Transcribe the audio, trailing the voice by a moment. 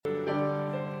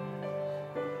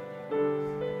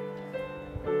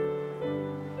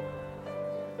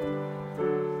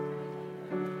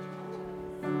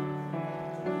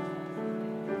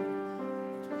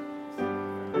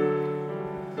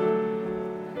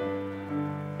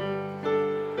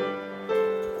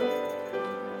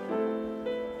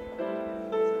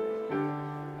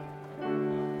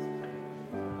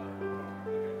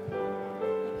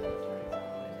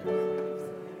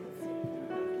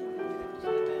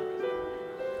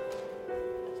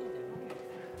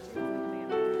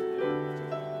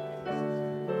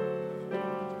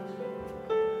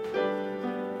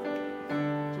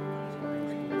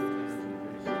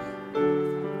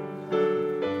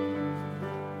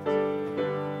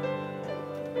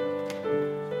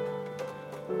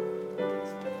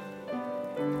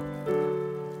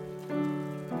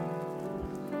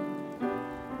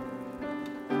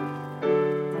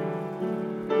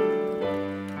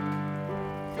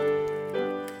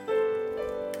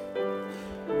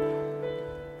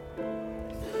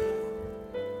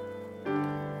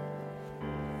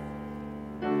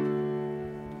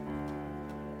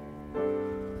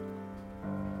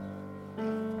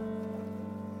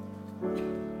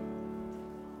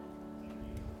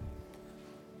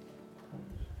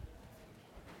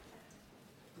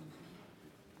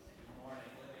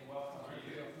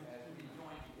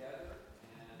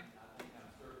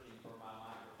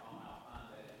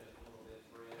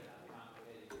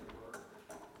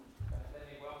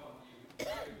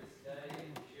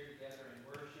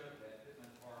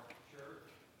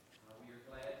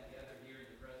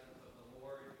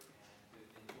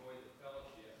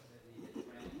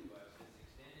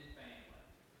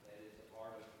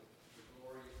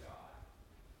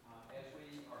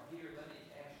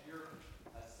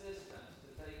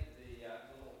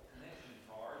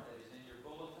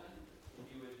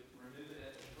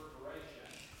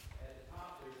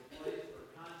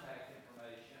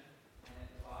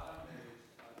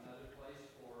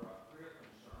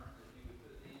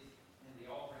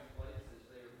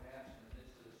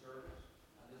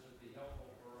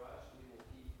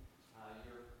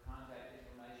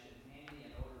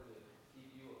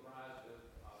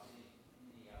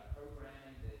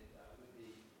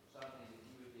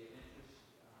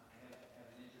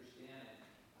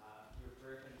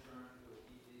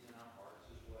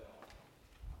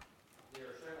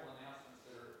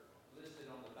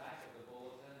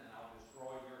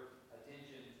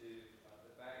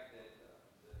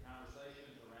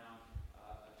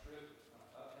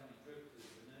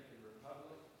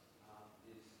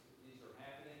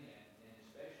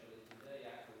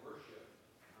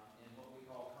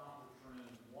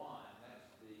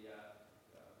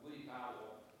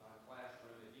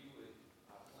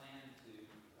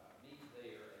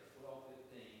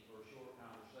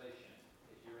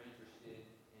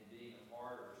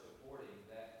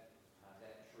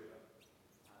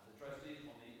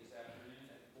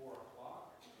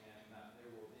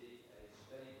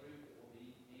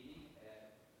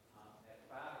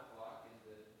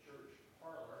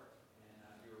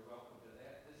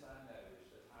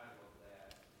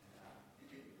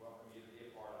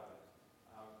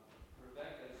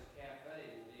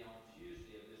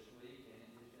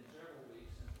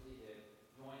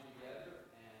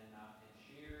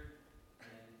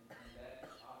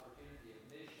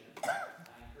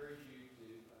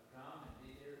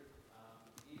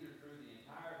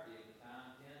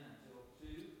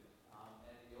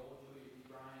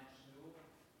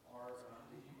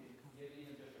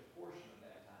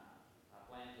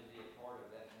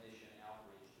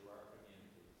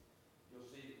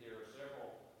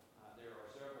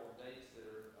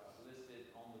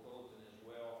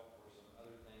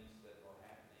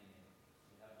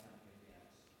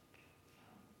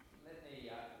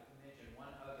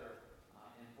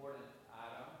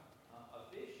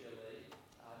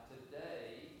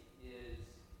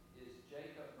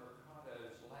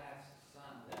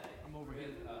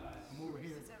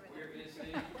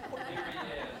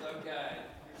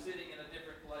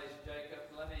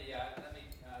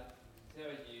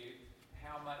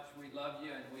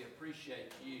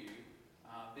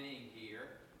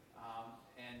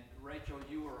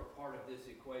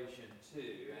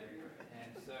too.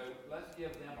 And so let's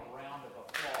give them a round of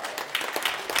applause.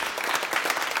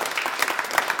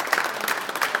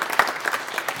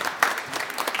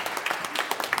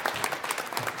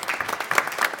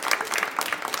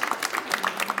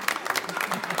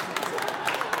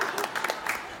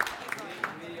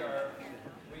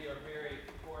 We are very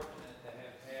fortunate to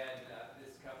have had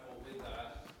this couple with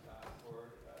us for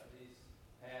these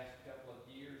past couple of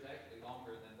years, actually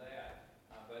longer than that,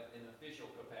 but in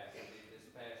official capacity this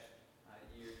past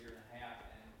year and a half,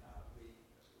 and we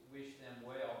wish them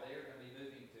well. They are going to be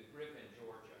moving to Griffin,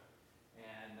 Georgia,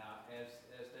 and as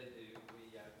they do,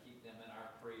 we keep them in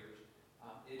our prayers.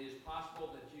 It is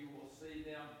possible that you will see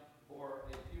them for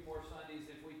a few more Sundays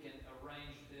if we can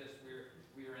arrange this.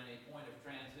 We are in a point of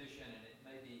transition, and it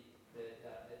may be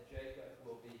that Jacob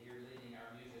will be here leading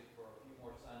our music for a few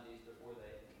more Sundays before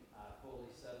they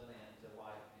fully settle into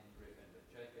life in Griffin. But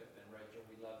Jacob and Rachel,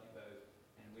 we love you both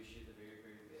and wish you the very,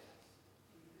 very best.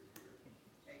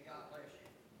 Hey, God bless you.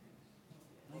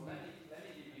 Well, let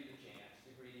me give you the chance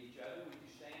to greet each other. Would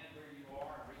you stand where you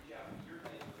are and reach out to your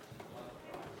neighbors in the love of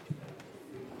Christ?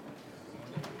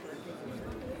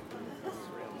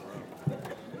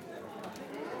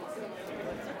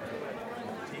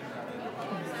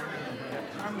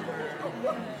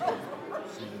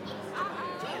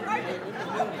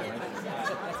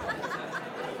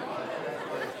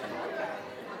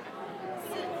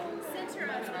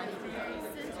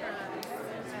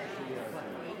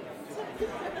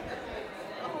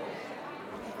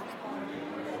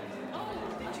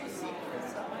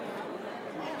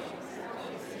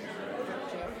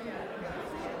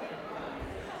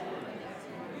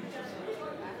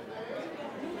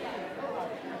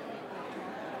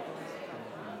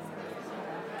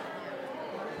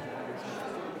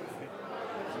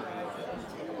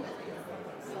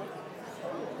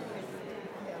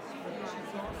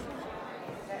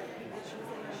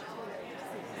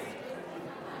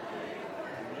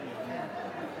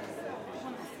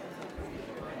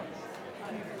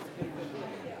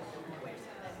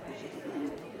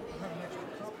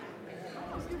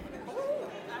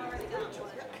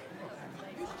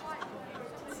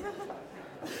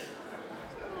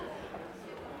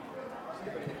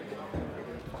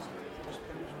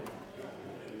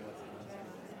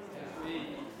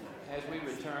 As we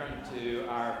return to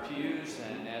our pews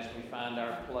and as we find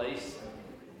our place,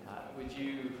 would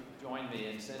you join me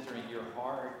in centering your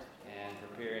heart and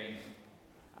preparing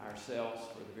ourselves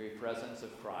for the very presence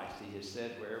of Christ? He has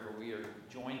said wherever we are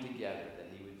joined together that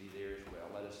he would be there as well.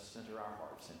 Let us center our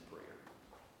hearts in prayer.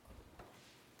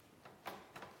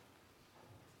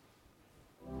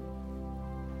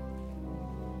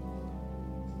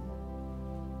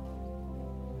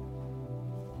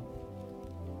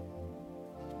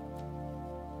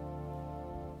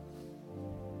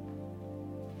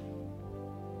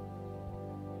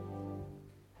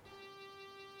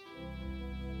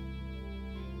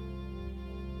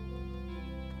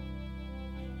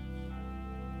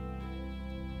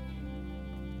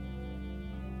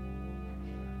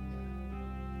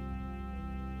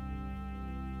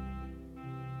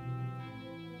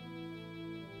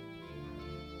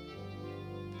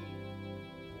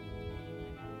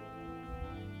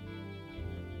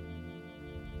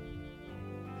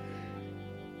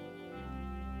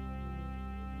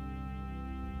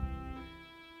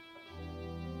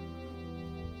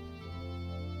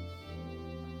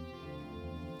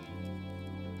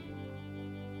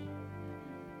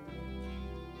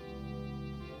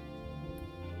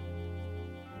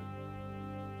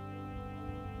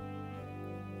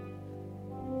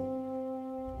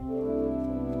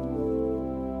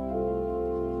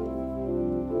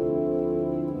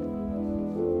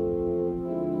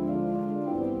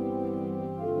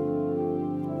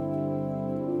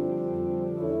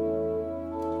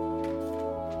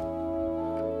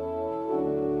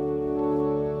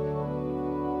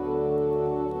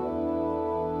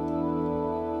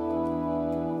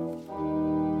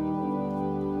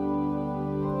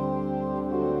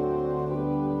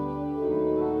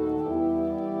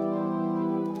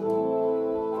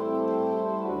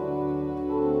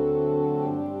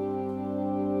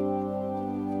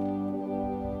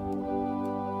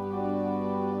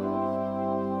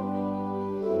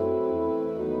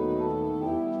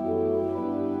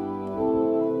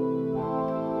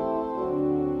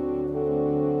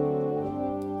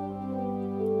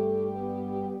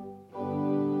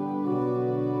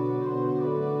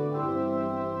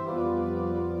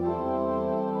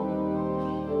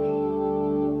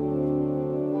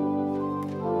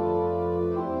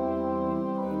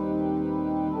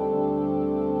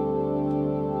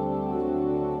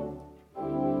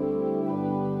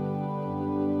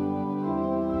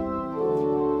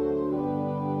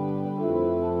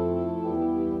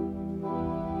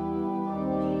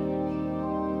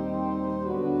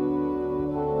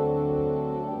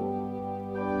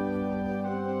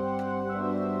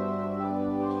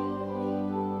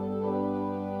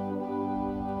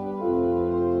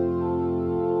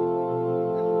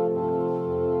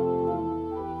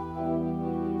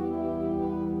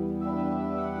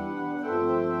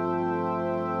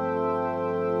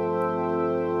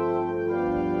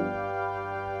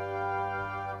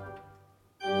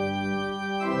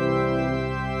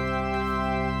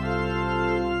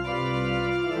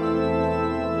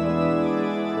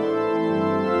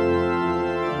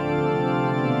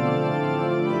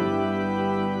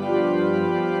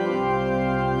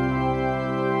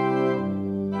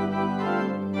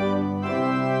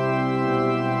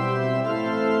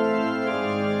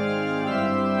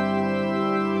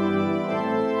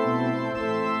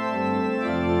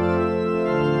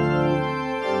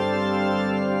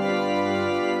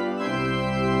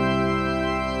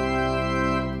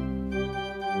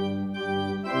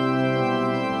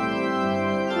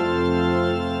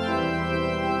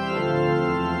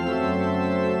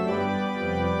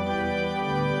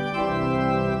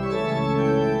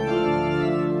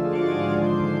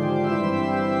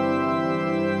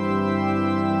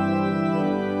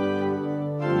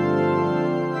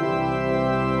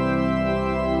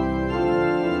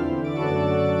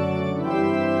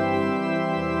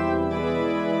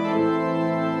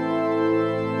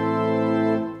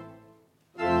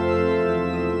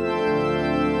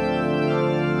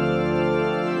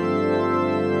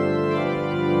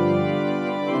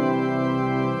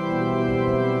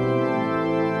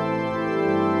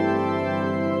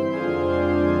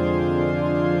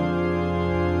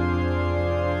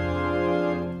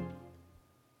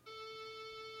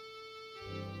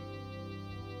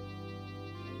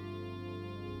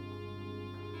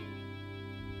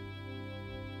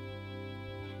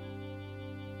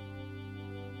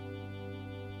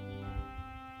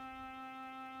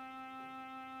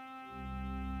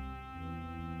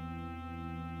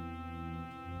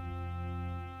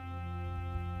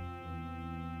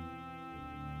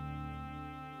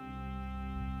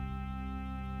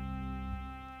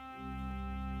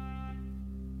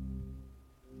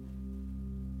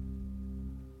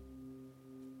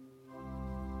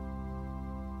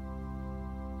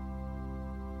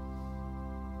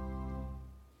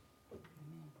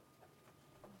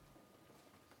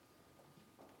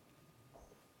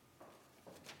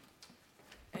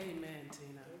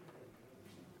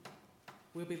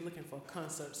 We'll be looking for a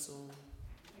concert soon.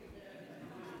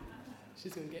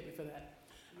 She's going to get me for that.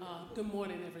 Good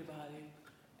morning, everybody.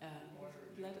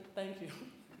 Thank you.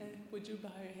 And would you bow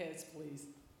your heads, please?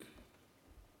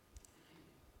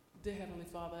 Dear Heavenly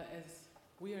Father, as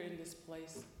we are in this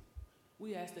place,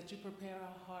 we ask that you prepare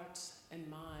our hearts and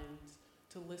minds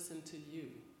to listen to you,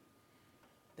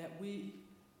 that we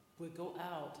would go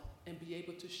out and be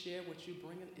able to share what you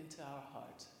bring into our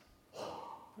hearts.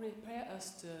 Prepare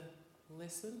us to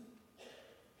listen,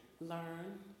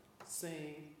 learn,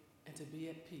 sing, and to be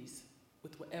at peace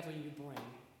with whatever you bring.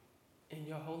 In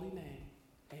your holy name,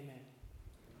 amen.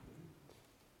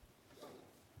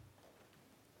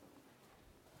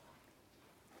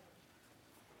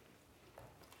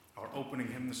 Our opening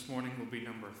hymn this morning will be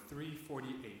number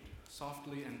 348,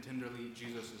 Softly and Tenderly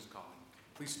Jesus is Calling.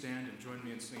 Please stand and join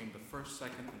me in singing the first,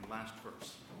 second, and last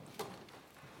verse.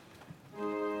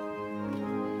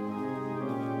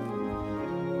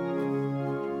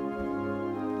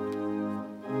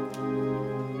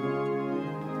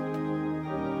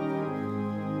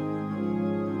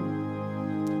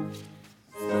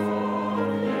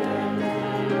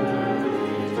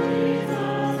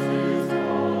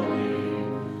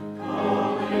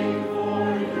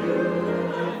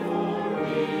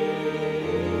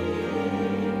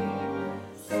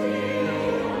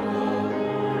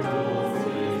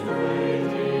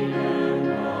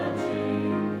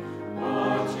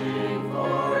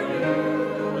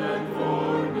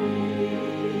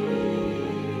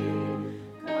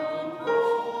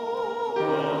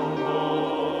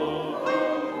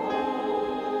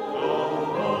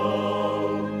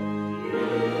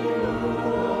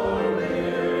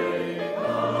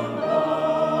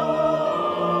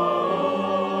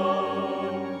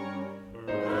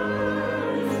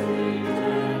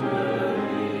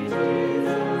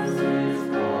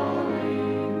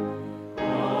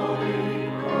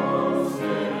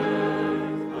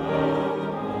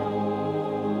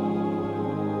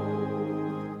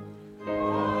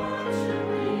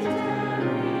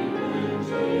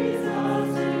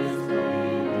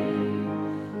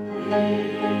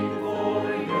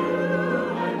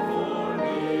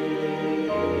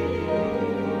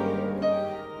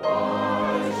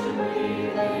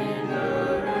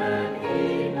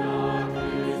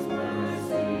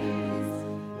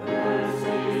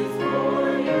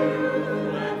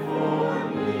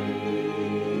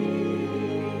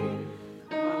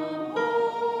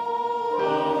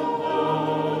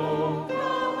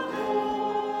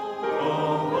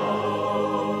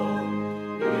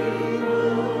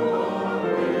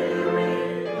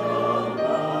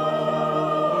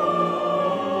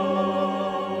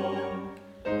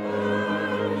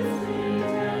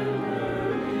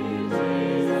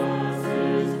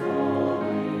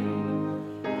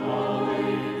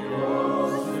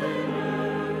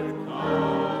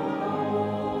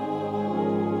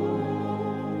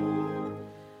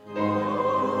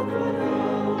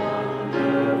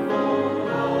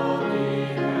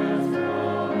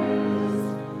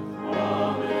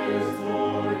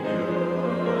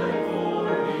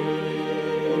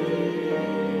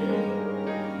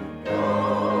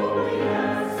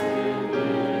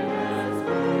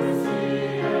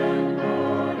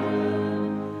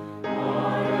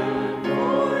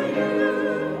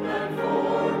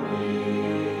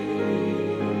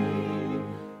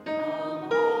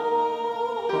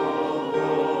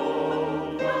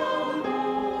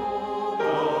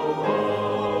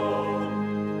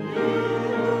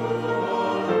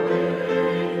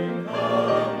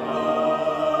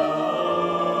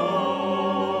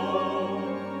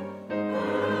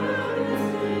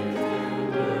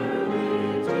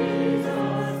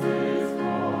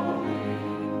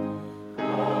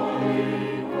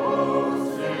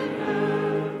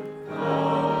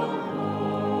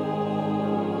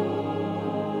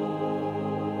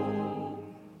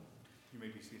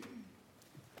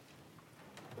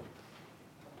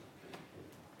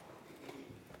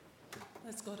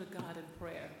 Let's go to God in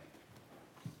prayer.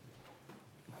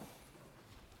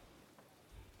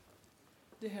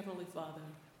 Dear Heavenly Father,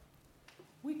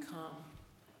 we come.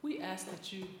 We ask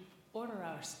that you order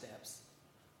our steps.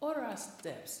 Order our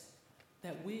steps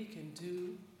that we can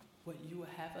do what you will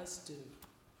have us do.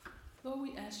 Lord,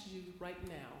 we ask you right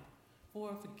now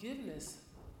for forgiveness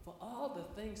for all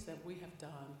the things that we have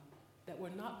done that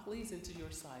were not pleasing to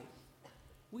your sight.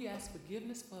 We ask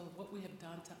forgiveness for what we have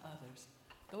done to others,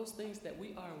 those things that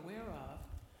we are aware of,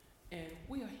 and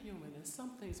we are human, and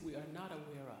some things we are not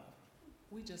aware of.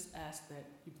 We just ask that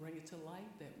you bring it to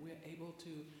light, that we're able to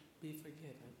be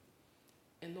forgiven.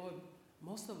 And Lord,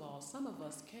 most of all, some of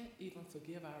us can't even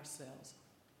forgive ourselves.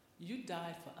 You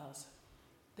died for us,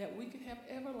 that we can have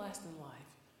everlasting life.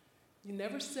 You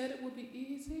never said it would be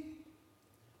easy,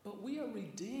 but we are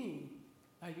redeemed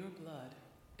by your blood.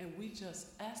 And we just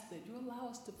ask that you allow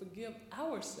us to forgive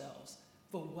ourselves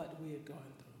for what we are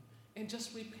going through and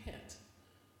just repent.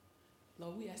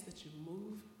 Lord, we ask that you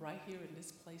move right here in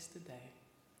this place today.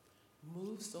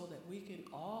 Move so that we can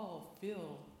all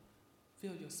feel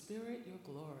your spirit, your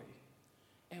glory.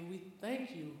 And we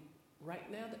thank you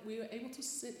right now that we are able to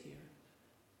sit here.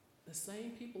 The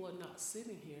same people are not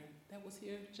sitting here that was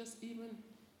here just even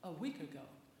a week ago.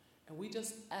 And we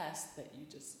just ask that you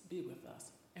just be with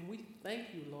us. And we thank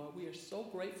you, Lord. We are so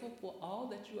grateful for all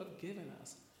that you have given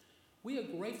us. We are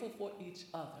grateful for each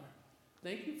other.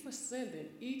 Thank you for sending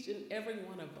each and every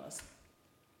one of us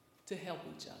to help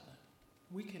each other.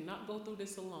 We cannot go through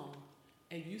this alone.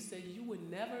 And you say you would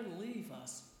never leave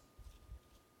us.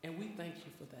 And we thank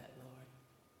you for that, Lord.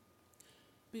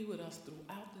 Be with us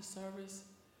throughout the service.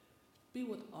 Be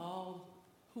with all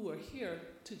who are here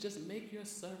to just make your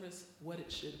service what it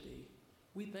should be.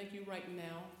 We thank you right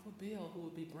now for Bill, who will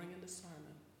be bringing the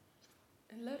sermon.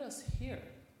 And let us hear.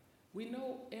 We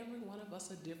know every one of us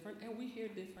are different, and we hear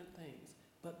different things.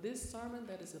 But this sermon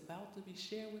that is about to be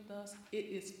shared with us, it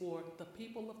is for the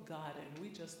people of God, and we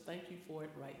just thank you for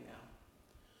it right now.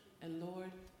 And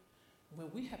Lord,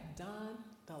 when we have done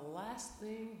the last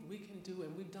thing we can do,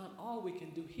 and we've done all we can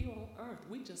do here on earth,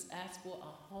 we just ask for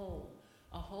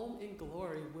a home in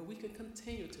glory where we can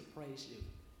continue to praise you.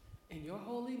 In your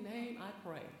holy name I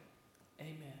pray.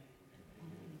 Amen.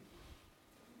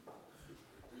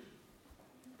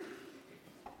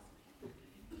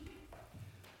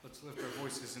 Let's lift our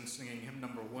voices in singing hymn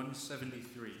number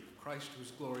 173, Christ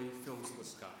whose glory fills the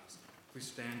skies. Please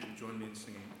stand and join me in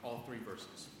singing all three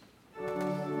verses.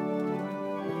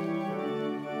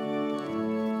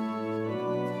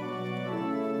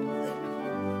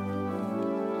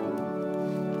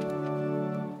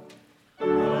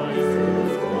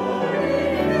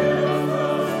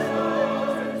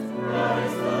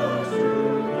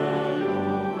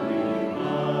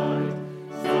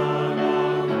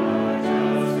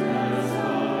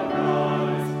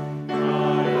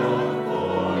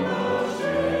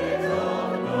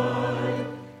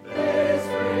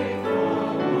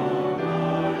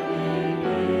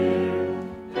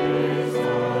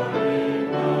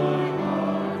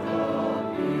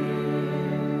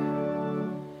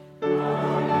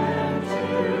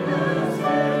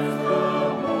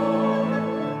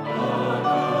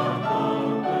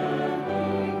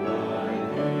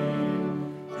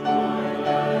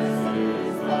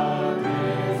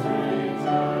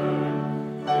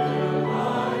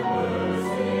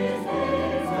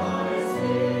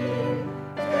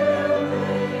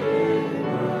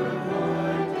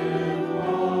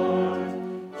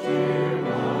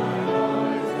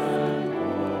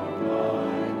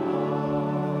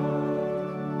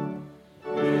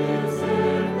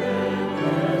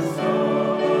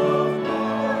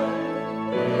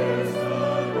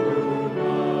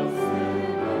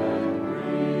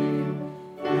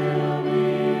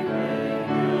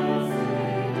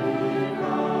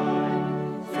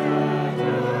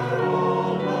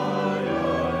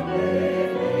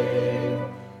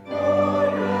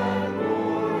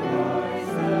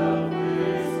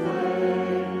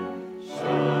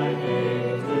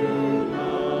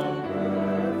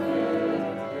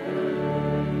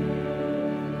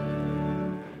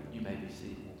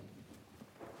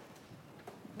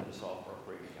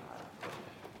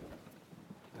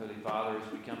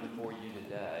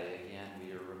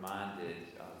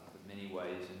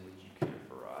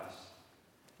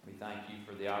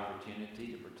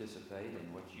 Opportunity to participate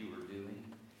in what you are doing,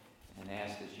 and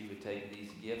ask that you would take these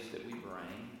gifts that we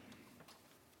bring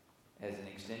as an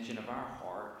extension of our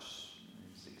hearts,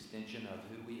 as an extension of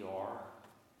who we are,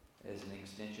 as an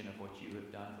extension of what you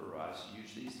have done for us.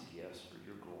 Use these gifts for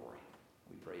your glory.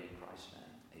 We pray in Christ's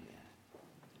name. Amen.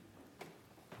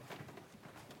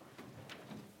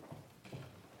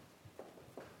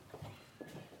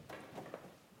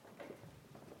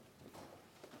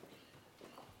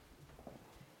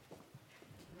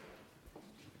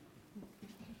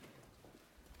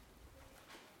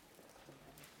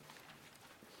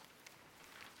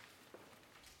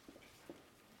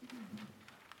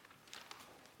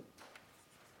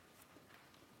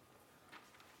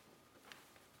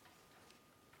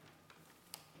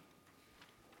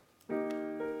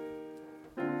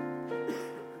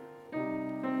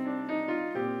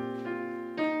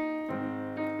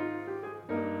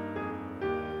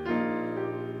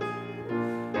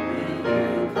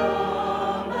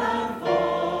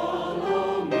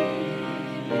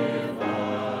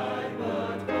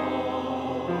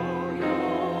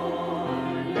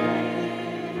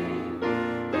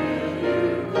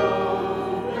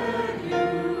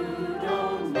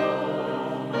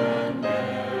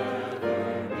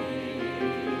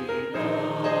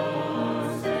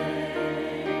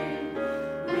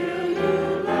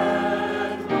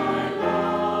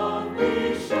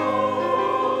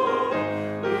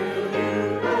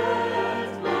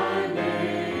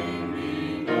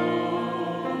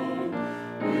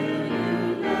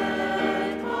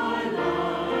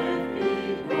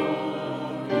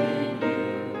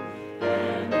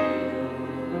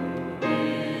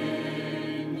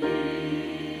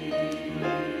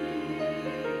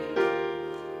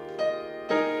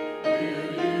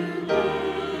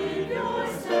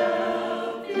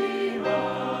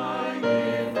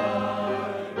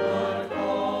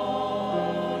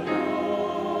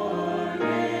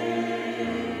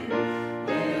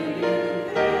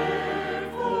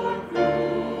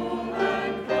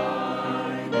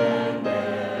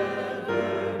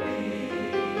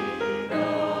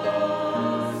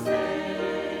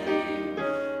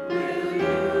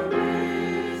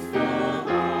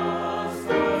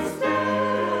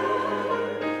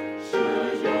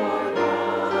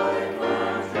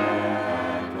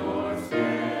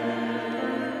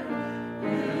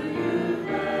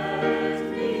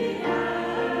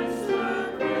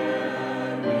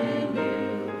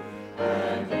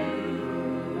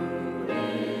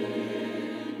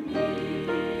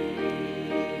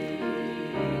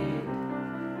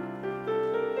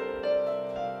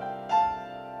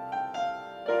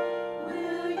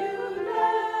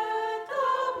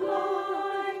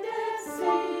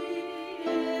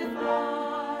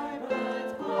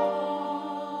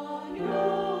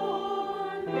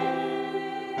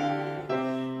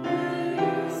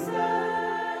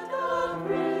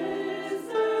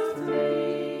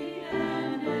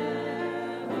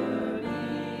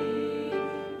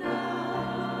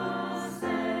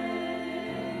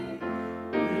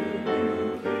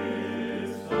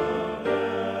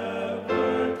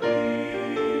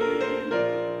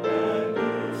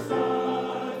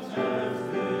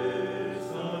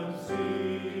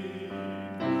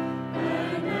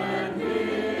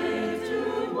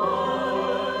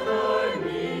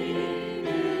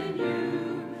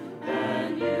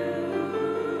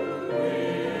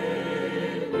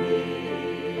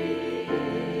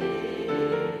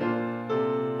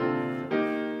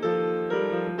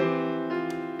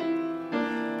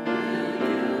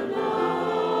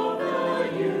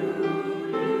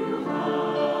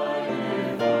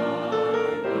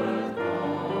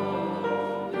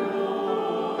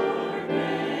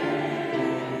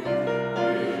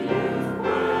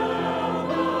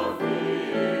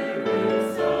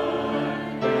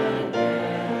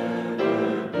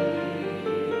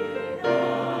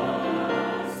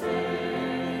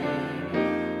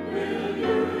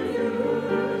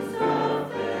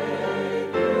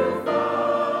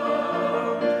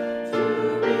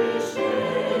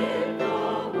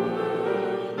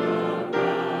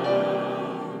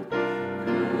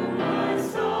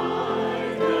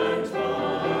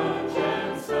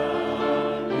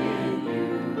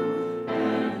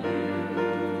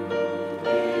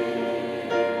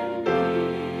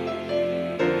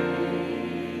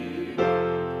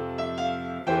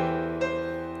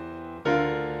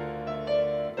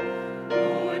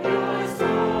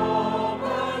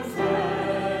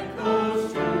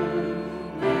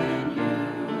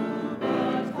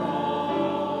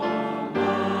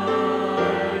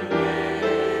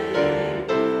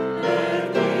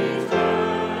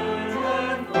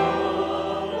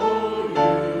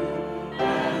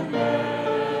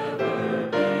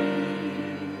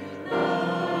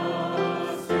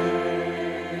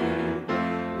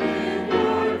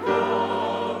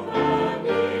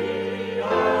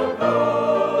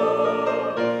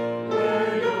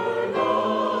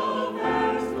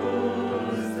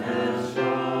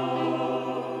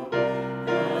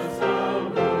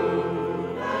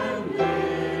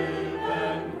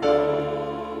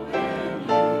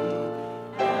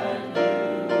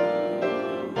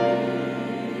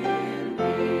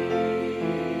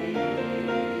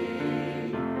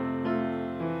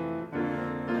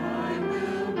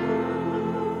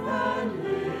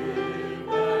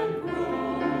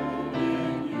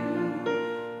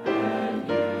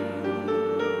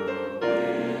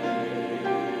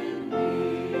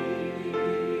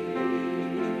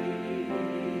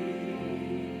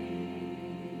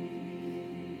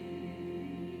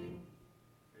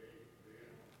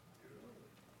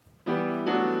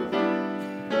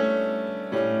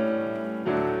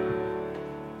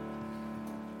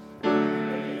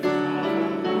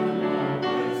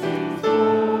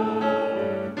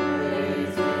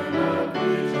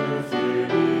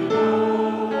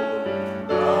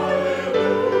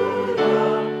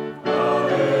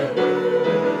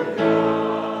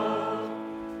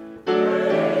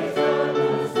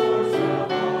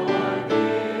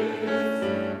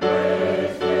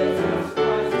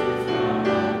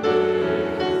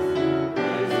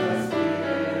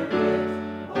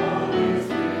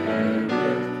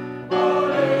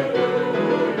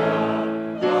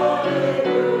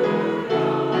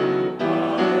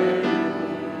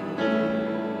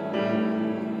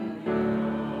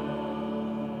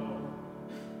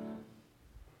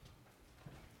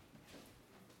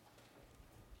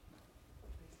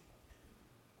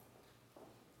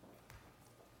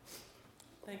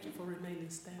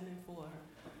 standing for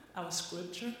our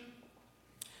scripture.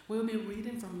 We'll be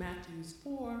reading from Matthew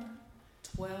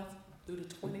 4:12 through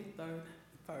the 23rd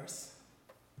verse.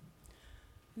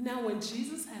 Now when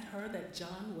Jesus had heard that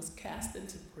John was cast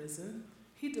into prison,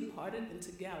 he departed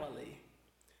into Galilee.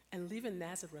 And leaving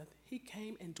Nazareth, he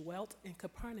came and dwelt in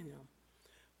Capernaum,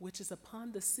 which is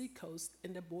upon the seacoast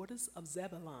in the borders of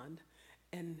Zebulun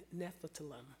and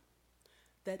Nephthalim,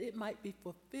 that it might be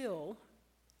fulfilled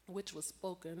which was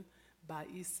spoken by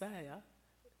Isaiah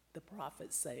the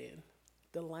prophet, saying,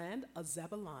 the land of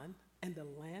Zebulun and the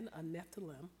land of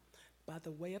Nephthalim, by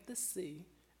the way of the sea,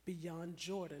 beyond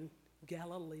Jordan,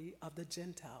 Galilee of the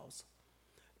Gentiles.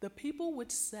 The people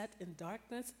which sat in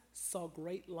darkness saw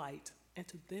great light, and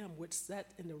to them which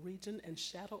sat in the region and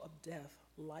shadow of death,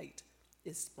 light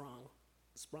is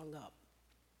sprung up.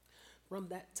 From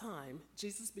that time,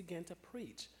 Jesus began to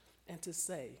preach and to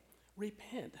say,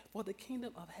 repent, for the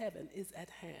kingdom of heaven is at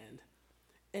hand.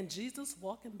 And Jesus,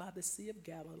 walking by the Sea of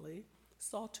Galilee,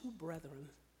 saw two brethren,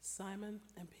 Simon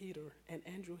and Peter, and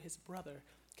Andrew his brother,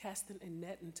 casting a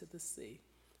net into the sea,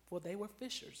 for they were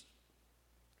fishers.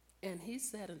 And he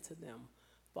said unto them,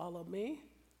 follow me,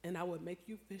 and I will make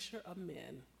you fisher of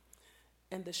men.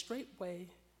 And they straightway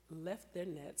left their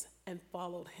nets and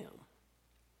followed him.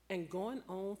 And going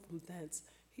on from thence,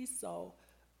 he saw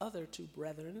other two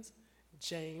brethren,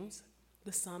 James,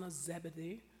 the son of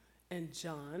Zebedee, and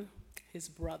John, his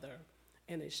brother,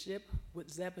 in a ship with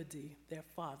Zebedee, their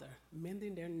father,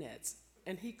 mending their nets.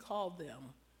 And he called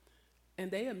them.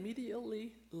 And they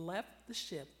immediately left the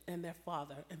ship and their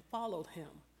father and followed him.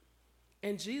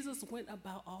 And Jesus went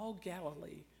about all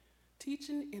Galilee,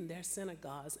 teaching in their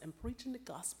synagogues and preaching the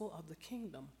gospel of the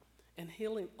kingdom, and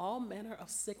healing all manner of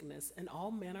sickness and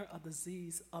all manner of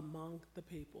disease among the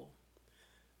people.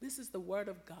 This is the word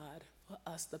of God for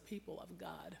us, the people of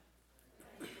God.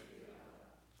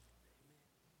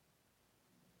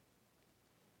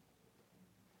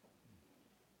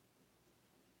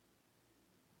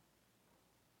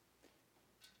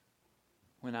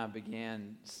 When I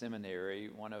began seminary,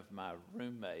 one of my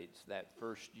roommates that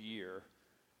first year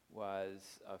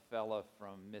was a fella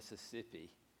from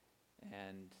Mississippi,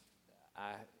 and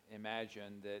I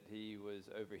imagined that he was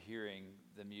overhearing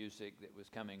the music that was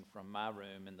coming from my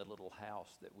room in the little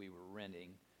house that we were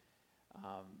renting.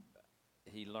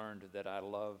 He learned that I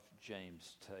love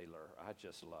James Taylor. I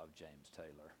just love James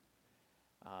Taylor.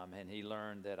 And he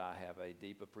learned that I have a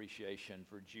deep appreciation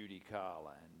for Judy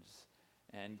Collins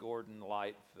and Gordon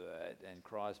Lightfoot and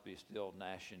Crosby, Still,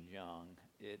 Nash and Young.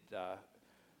 It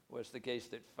was the case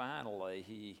that finally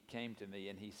he came to me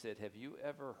and he said, have you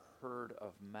ever heard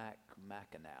of Mac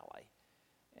McAnally?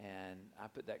 And I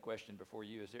put that question before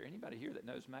you. Is there anybody here that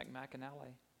knows Mac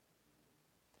McAnally?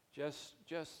 Just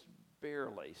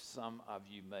barely. Some of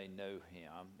you may know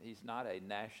him. He's not a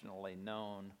nationally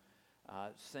known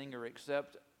singer,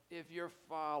 except if you're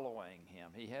following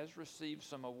him. He has received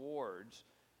some awards.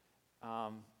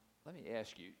 Let me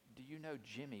ask you, do you know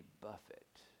Jimmy Buffett?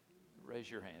 Raise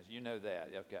your hands. You know that,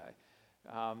 okay.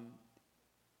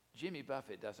 Jimmy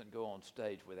Buffett doesn't go on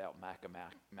stage without Mac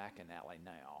McAnally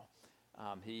now.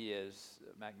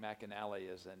 Mac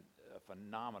McAnally is a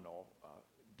phenomenal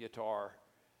guitar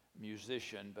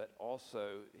musician, but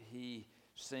also he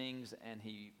sings and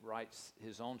he writes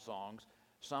his own songs,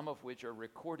 some of which are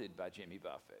recorded by Jimmy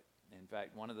Buffett. In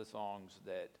fact, one of the songs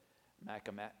that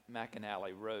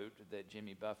McAnally wrote that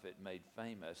Jimmy Buffett made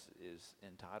famous is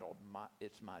entitled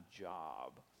It's My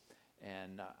Job.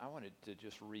 And I wanted to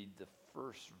just read the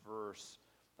first verse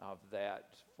of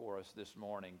that for us this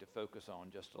morning to focus on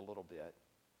just a little bit.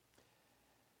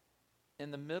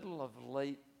 In the middle of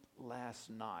late last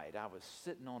night, I was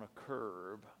sitting on a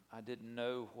curb. I didn't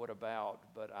know what about,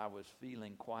 but I was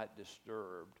feeling quite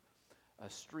disturbed. A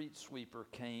street sweeper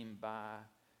came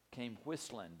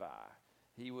whistling by.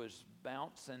 He was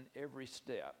bouncing every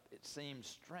step. It seemed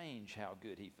strange how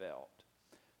good he felt.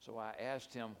 So I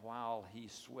asked him why he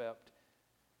swept,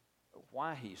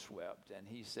 and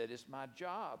he said, it's my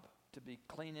job to be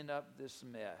cleaning up this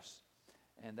mess,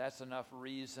 and that's enough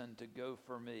reason to go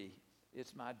for me.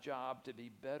 It's my job to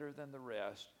be better than the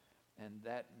rest, and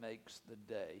that makes the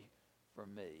day for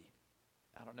me.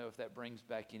 I don't know if that brings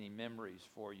back any memories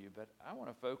for you, but I want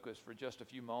to focus for just a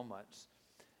few moments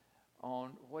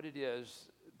on what it is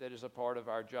that is a part of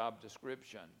our job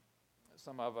description.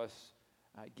 Some of us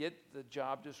get the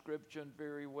job description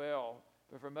very well,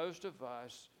 but for most of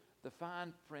us, the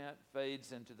fine print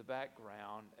fades into the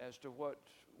background as to what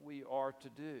we are to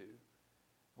do,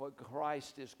 what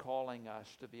Christ is calling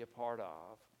us to be a part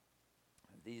of.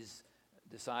 These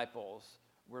disciples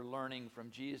were learning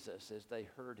from Jesus as they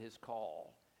heard his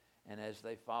call. and as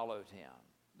they followed him.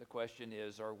 The question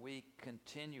is, are we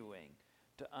continuing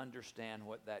to understand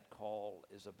what that call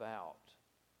is about?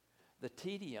 The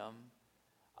tedium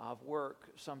of work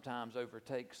sometimes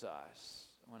overtakes us.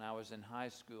 When I was in high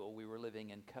school, we were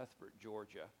living in Cuthbert,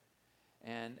 Georgia,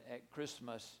 and at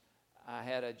Christmas, I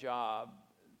had a job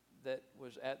that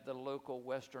was at the local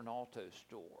Western Auto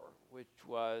store, which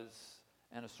was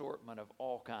an assortment of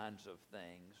all kinds of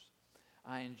things.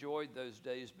 I enjoyed those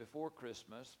days before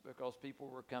Christmas because people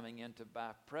were coming in to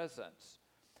buy presents.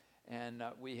 And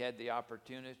we had the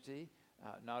opportunity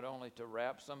not only to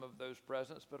wrap some of those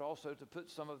presents, but also to put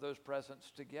some of those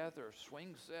presents together.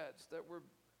 Swing sets that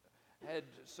had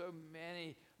so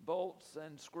many bolts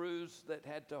and screws that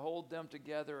had to hold them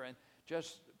together, and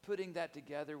just putting that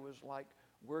together was like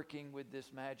working with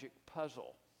this magic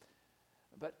puzzle.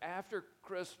 But after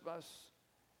Christmas,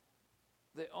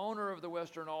 the owner of the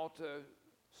Western Auto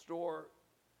store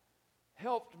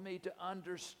helped me to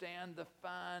understand the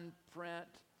fine print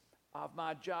of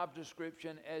my job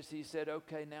description as he said,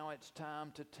 okay, now it's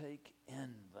time to take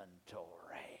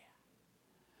inventory.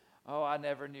 Oh, I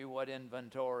never knew what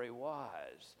inventory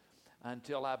was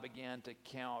until I began to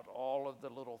count all of the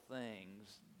little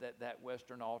things that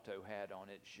Western Auto had on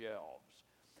its shelves.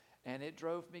 And it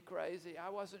drove me crazy. I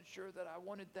wasn't sure that I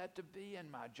wanted that to be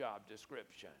in my job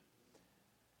description.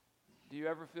 Do you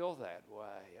ever feel that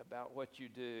way about what you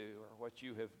do or what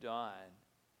you have done?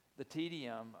 The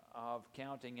tedium of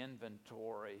counting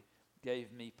inventory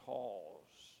gave me pause.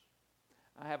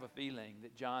 I have a feeling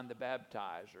that John the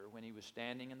Baptizer, when he was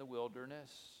standing in the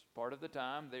wilderness, part of the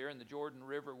time there in the Jordan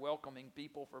River welcoming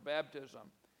people for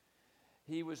baptism,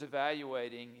 he was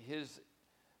evaluating his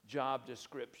job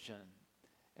description.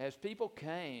 As people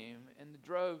came in the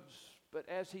droves, but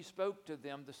as he spoke to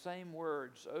them the same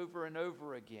words over and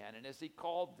over again, and as he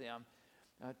called them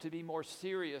to be more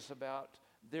serious about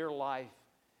their life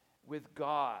with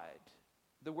God,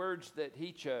 the words that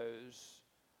he chose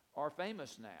are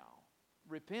famous now.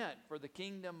 Repent, for the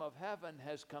kingdom of heaven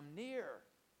has come near.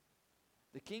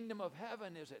 The kingdom of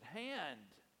heaven is at hand.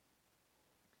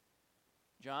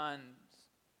 John's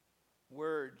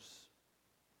words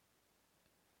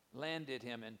landed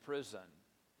him in prison.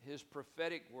 His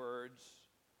prophetic words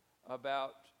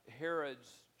about Herod's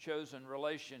chosen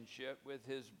relationship with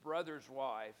his brother's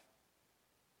wife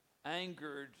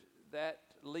angered that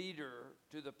leader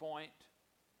to the point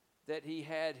that he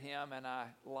had him, and I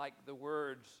like the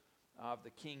words of the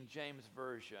King James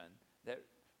Version that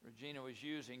Regina was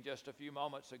using just a few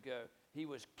moments ago, he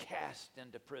was cast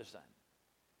into prison.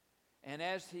 And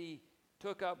as he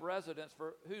took up residence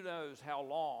for who knows how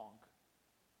long,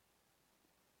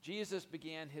 Jesus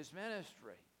began his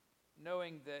ministry,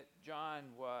 knowing that John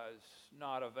was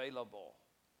not available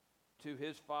to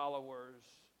his followers,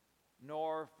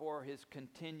 nor for his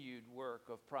continued work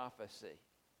of prophecy.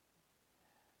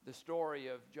 The story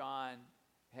of John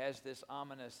has this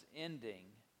ominous ending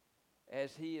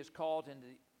as he is called into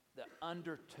the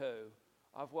undertow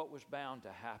of what was bound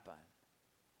to happen.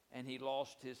 And he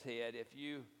lost his head. If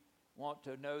you want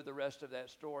to know the rest of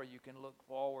that story, you can look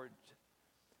forward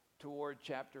toward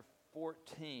chapter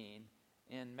 14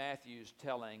 in Matthew's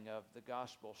telling of the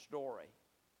gospel story.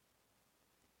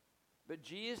 But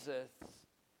Jesus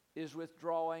is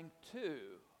withdrawing too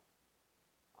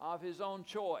of his own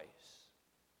choice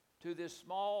to this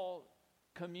small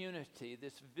community,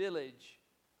 this village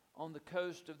on the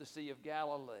coast of the Sea of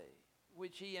Galilee,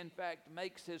 which he in fact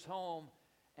makes his home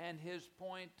and his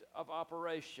point of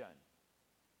operation.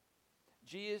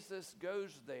 Jesus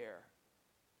goes there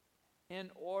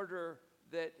in order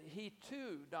that he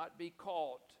too not be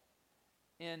caught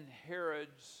in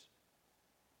Herod's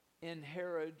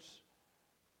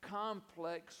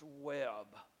complex web.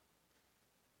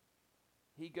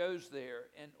 He goes there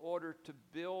in order to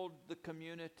build the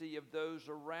community of those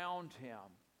around him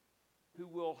who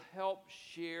will help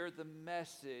share the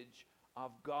message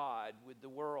of God with the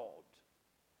world.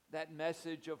 That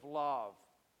message of love,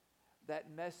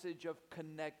 that message of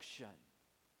connection.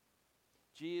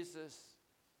 Jesus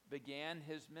began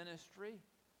his ministry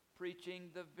preaching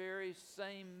the very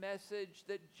same message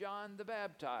that John the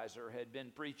Baptizer had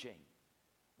been preaching.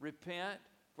 Repent,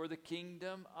 for the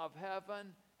kingdom of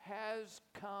heaven has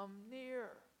come near.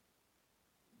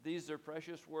 These are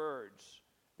precious words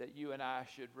that you and I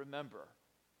should remember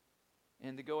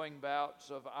in the going bouts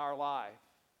of our life.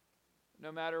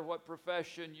 No matter what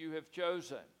profession you have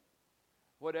chosen,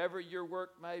 whatever your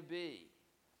work may be,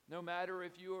 no matter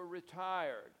if you are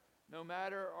retired, no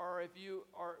matter or if you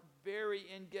are very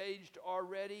engaged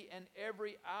already, and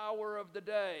every hour of the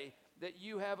day that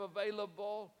you have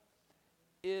available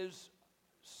is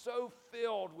so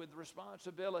filled with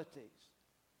responsibilities.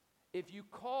 If you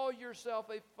call yourself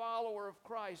a follower of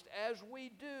Christ, as we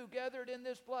do gathered in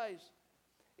this place,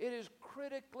 it is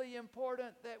critically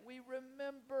important that we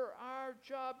remember our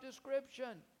job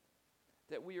description,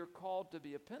 that we are called to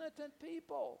be a penitent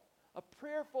people, a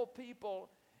prayerful people,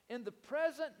 in the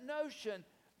present notion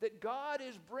that God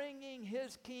is bringing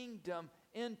His kingdom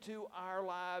into our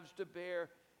lives to bear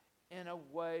in a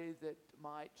way that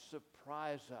might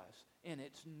surprise us in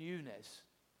its newness.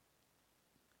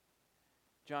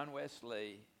 John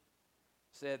Wesley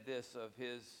said this of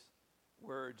his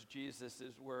words, Jesus'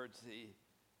 words. He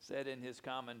said in his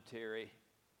commentary,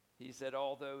 he said,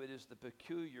 although it is the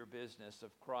peculiar business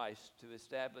of Christ to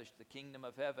establish the kingdom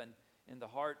of heaven in the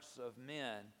hearts of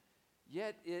men,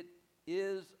 yet it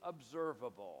is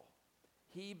observable.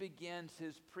 He begins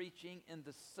his preaching in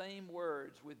the same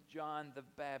words with John the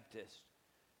Baptist,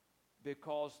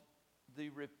 because the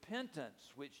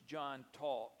repentance which John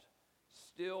taught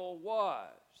still was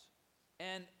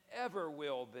and ever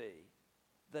will be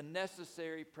the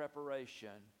necessary preparation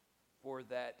for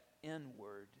that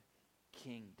inward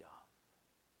kingdom.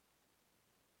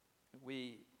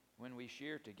 When we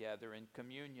share together in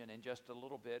communion in just a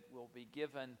little bit, we'll be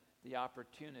given the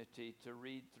opportunity to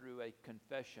read through a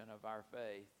confession of our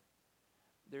faith.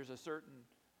 There's a certain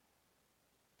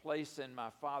place in my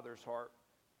Father's heart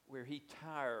where He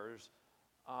tires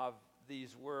of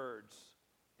these words,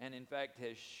 and in fact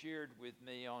has shared with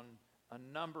me on a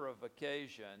number of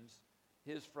occasions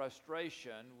his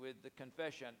frustration with the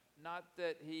confession. Not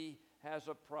that he has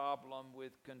a problem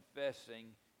with confessing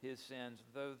his sins,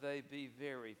 though they be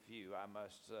very few, I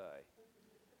must say.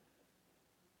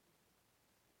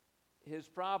 His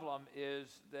problem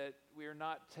is that we're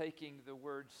not taking the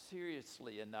words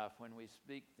seriously enough when we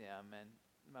speak them. And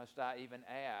must I even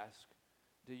ask,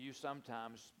 do you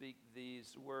sometimes speak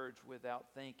these words without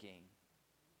thinking?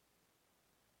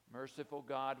 Merciful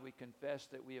God, we confess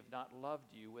that we have not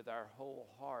loved you with our whole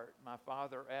heart. My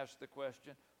Father asked the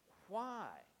question, why?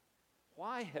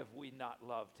 Why have we not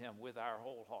loved Him with our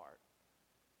whole heart?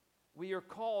 We are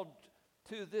called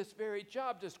to this very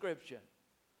job description.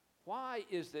 Why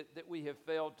is it that we have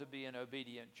failed to be an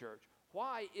obedient church?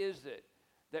 Why is it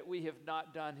that we have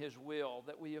not done His will,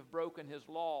 that we have broken His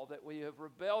law, that we have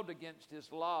rebelled against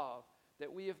His love,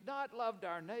 that we have not loved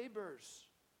our neighbors?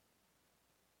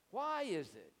 Why is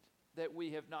it that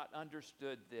we have not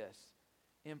understood this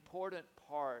important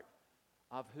part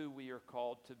of who we are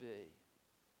called to be?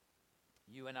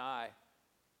 You and I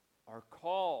are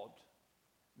called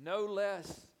no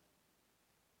less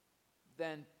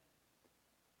than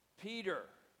Peter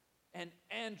and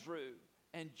Andrew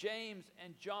and James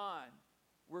and John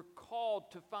were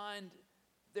called to find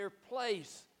their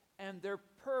place and their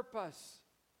purpose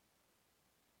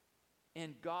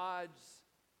in God's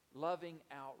loving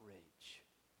outreach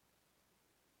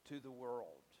to the world.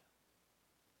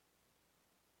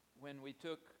 When we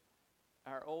took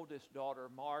our oldest daughter,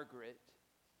 Margaret,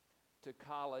 to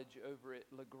college over at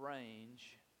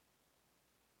LaGrange,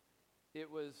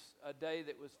 it was a day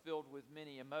that was filled with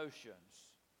many emotions.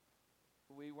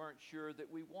 We weren't sure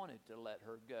that we wanted to let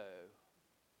her go.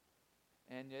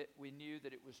 And yet we knew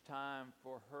that it was time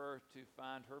for her to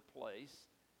find her place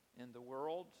in the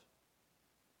world.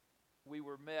 We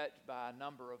were met by a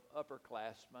number of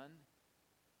upperclassmen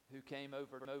who came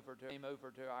over to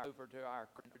our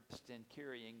in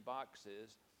carrying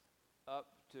boxes up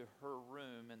to her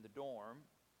room in the dorm.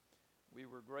 We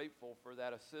were grateful for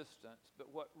that assistance,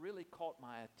 but what really caught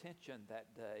my attention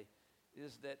that day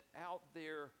is that out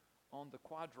there on the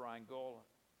quadrangle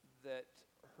that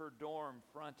her dorm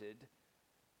fronted,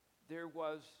 there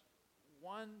was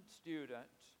one student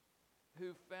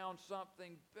who found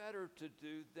something better to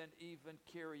do than even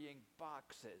carrying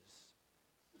boxes.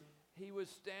 He was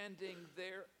standing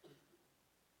there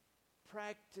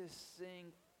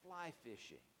practicing fly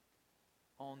fishing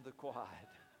on the quad.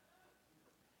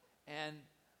 And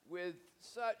with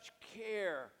such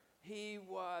care, he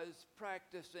was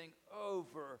practicing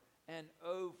over and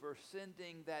over,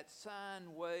 sending that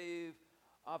sine wave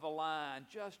of a line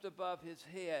just above his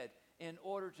head in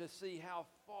order to see how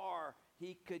far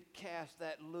he could cast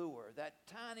that lure, that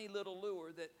tiny little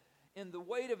lure that in the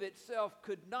weight of itself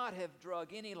could not have drug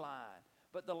any line,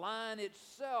 but the line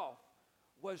itself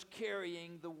was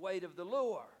carrying the weight of the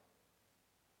lure.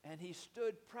 And he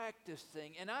stood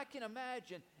practicing, and I can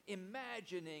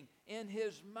imagining in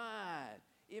his mind,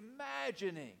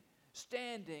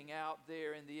 standing out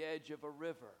there in the edge of a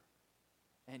river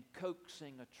and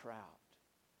coaxing a trout.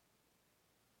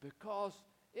 Because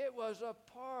it was a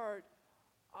part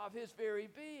of his very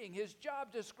being, his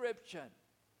job description.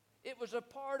 It was a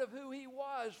part of who he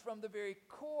was from the very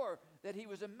core, that he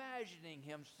was imagining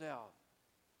himself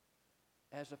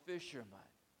as a fisherman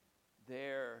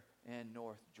there in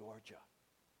North Georgia.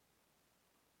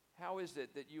 How is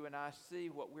it that you and I see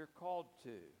what we're called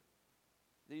to?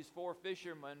 These 4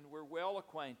 fishermen were well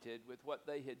acquainted with what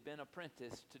they had been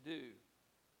apprenticed to do.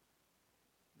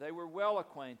 They were well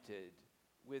acquainted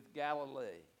with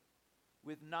Galilee,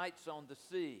 with nights on the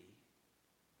sea,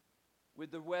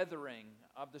 with the weathering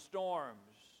of the storms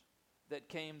that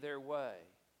came their way,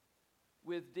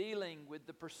 with dealing with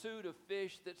the pursuit of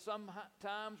fish that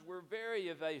sometimes were very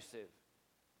evasive,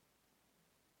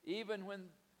 even when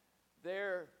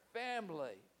their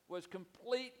family was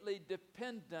completely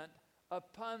dependent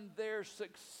upon their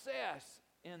success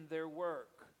in their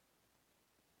work.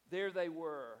 There they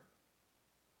were,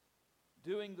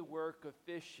 doing the work of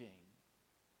fishing,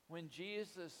 when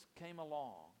Jesus came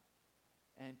along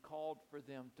and called for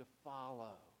them to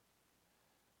follow.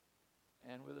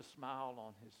 And with a smile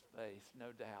on his face,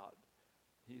 no doubt,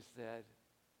 he said,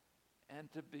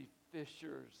 "And to be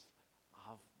fishers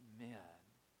of men."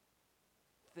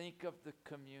 Think of the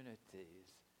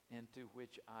communities into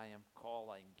which I am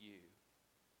calling you.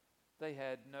 They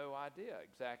had no idea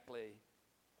exactly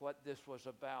what this was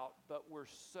about, but were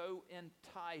so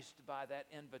enticed by that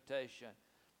invitation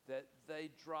that they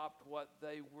dropped what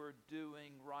they were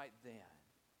doing right then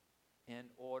in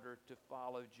order to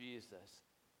follow Jesus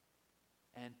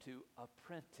and to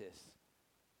apprentice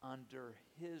under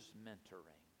his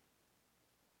mentoring.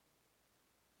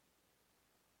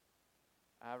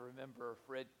 I remember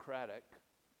Fred Craddock,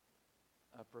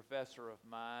 a professor of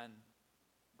mine,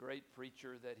 great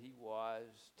preacher that he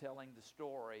was, telling the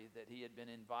story that he had been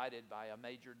invited by a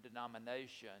major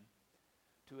denomination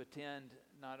to attend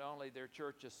not only their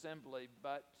church assembly,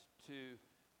 but to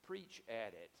preach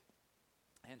at it.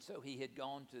 And so he had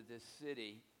gone to this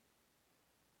city,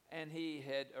 and he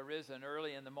had arisen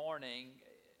early in the morning,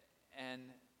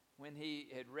 and when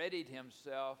he had readied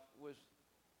himself, was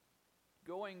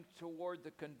going toward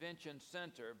the convention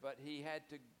center, but he had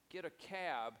to get a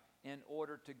cab in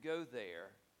order to go there.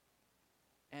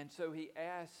 And so he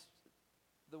asked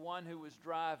the one who was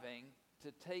driving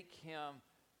to take him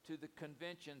to the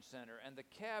convention center. And the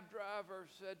cab driver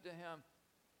said to him,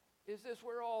 "Is this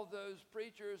where all those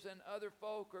preachers and other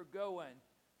folk are going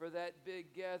for that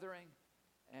big gathering?"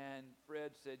 And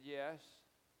Fred said, "Yes,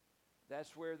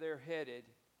 that's where they're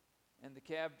headed." And the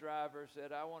cab driver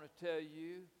said, I want to tell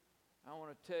you,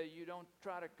 don't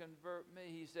try to convert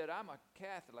me." He said, "I'm a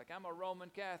Catholic. I'm a Roman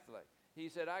Catholic." He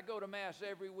said, "I go to Mass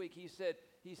every week." He said,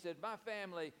 "My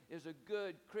family is a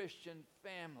good Christian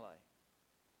family."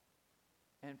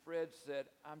 And Fred said,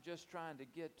 "I'm just trying to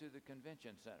get to the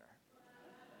convention center."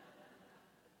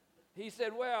 He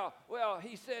said, well,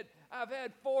 he said, "I've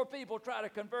had 4 people try to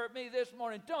convert me this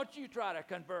morning. Don't you try to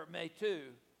convert me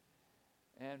too."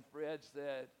 And Fred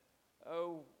said,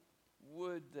 "Oh,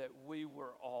 would that we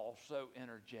were all so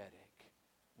energetic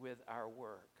with our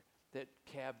work that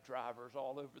cab drivers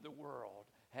all over the world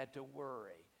had to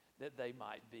worry that they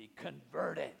might be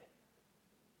converted."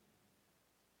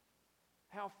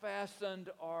 How fastened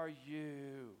are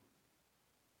you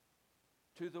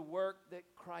to the work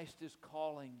that Christ is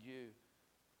calling you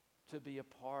to be a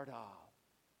part of?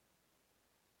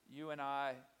 You and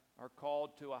I are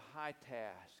called to a high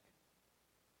task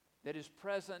that is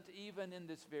present even in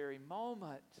this very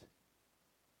moment.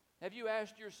 Have you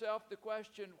asked yourself the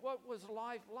question, what was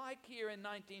life like here in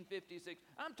 1956?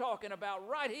 I'm talking about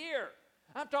right here.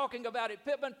 I'm talking about at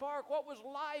Pittman Park. What was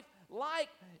life like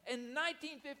in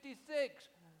 1956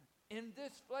 in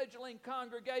this fledgling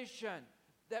congregation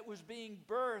that was being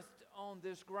birthed on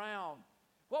this ground?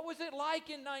 What was it like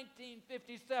in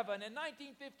 1957, in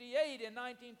 1958, in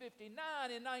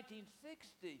 1959, in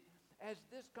 1960, as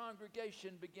this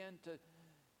congregation began to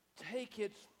take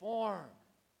its form?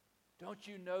 Don't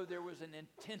you know there was an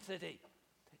intensity?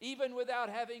 Even without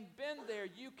having been there,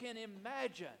 you can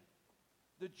imagine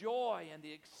the joy and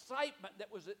the excitement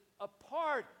that was a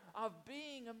part of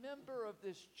being a member of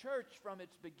this church from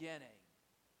its beginning.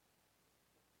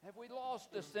 Have we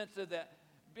lost a sense of that?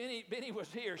 Benny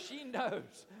was here. She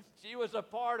knows. She was a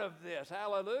part of this.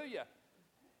 Hallelujah.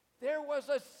 There was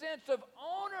a sense of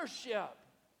ownership,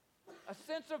 a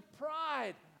sense of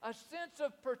pride, a sense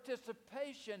of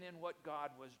participation in what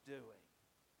God was doing.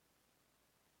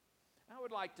 I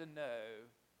would like to know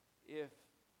if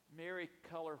Mary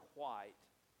Keller White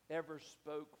ever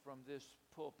spoke from this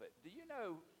pulpit. Do you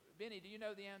know, Benny, do you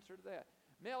know the answer to that?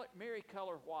 Mary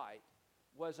Keller White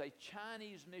was a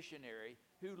Chinese missionary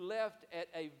who left at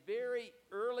a very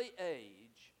early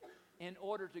age in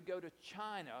order to go to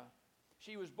China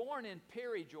She was born in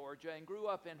Perry, Georgia, and grew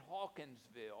up in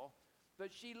Hawkinsville,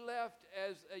 but she left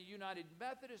as a United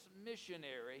Methodist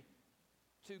missionary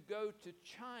to go to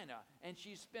China, and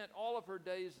she spent all of her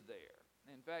days there.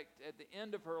 In fact, at the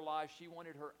end of her life, she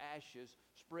wanted her ashes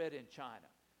spread in China.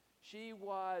 She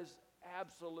was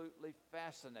absolutely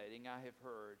fascinating, I have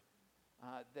heard,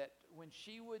 that when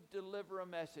she would deliver a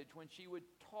message, when she would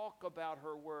talk about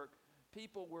her work,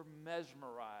 people were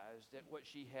mesmerized at what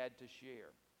she had to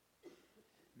share.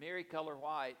 Mary Keller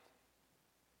White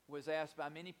was asked by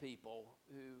many people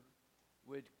who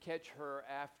would catch her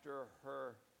after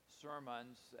her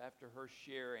sermons, after her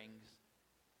sharings.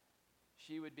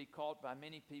 She would be caught by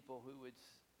many people who would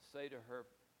say to her,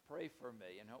 "Pray for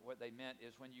me." And what they meant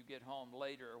is when you get home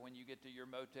later, or when you get to your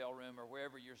motel room or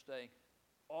wherever you're staying,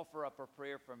 offer up a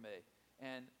prayer for me.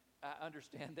 And I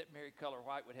understand that Mary Keller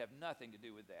White would have nothing to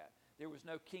do with that. There was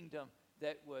no kingdom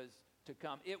that was to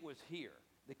come. It was here.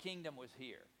 The kingdom was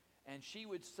here. And she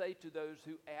would say to those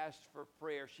who asked for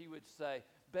prayer, she would say,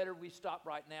 "Better we stop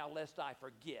right now lest I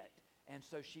forget." And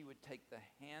so she would take the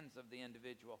hands of the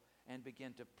individual and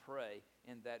begin to pray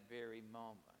in that very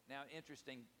moment. Now,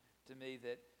 interesting to me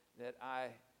that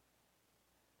I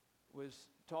was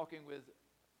talking with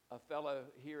a fellow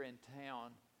here in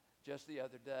town just the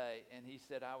other day, and he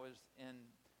said, I was in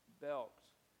Belks.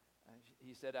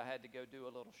 He said I had to go do a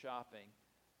little shopping.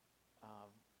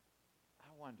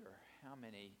 I wonder how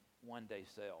many one-day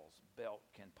sales Belk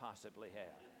can possibly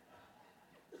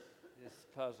have. This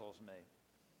puzzles me.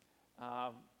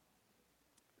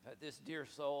 This dear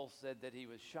soul said that he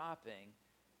was shopping,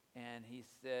 and he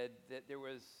said that there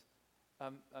was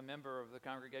a member of the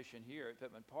congregation here at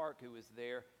Pittman Park who was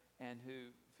there and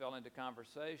who fell into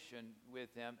conversation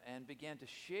with him and began to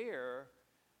share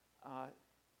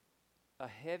a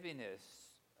heaviness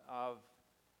of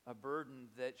a burden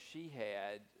that she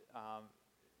had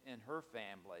in her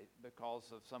family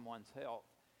because of someone's health.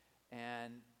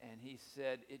 And he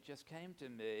said, it just came to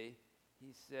me,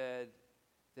 he said,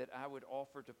 that I would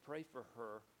offer to pray for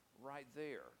her right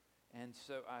there. And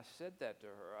so I said that to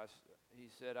her.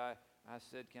 I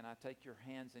said, can I take your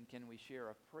hands and can we share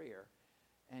a prayer?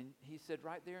 And he said,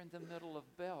 right there in the middle of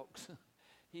Belks,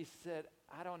 he said,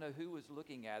 I don't know who was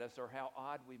looking at us or how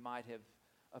odd we might have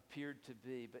appeared to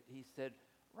be, but he said,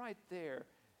 right there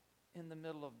in the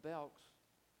middle of Belks,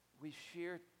 we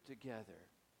shared together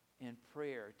in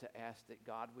prayer to ask that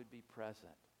God would be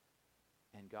present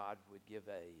and God would give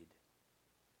aid.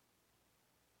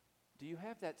 Do you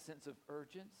have that sense of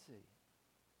urgency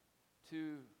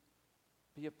to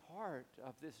be a part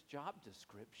of this job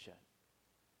description?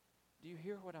 Do you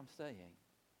hear what I'm saying?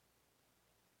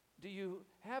 Do you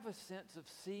have a sense of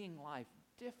seeing life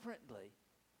differently?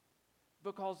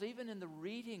 Because even in the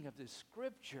reading of the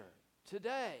scripture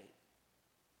today,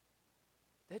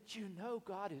 that you know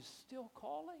God is still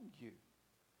calling you.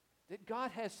 That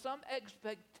God has some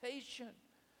expectation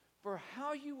for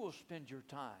how you will spend your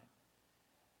time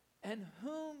and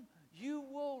whom you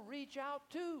will reach out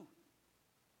to.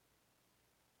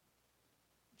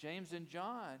 James and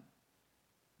John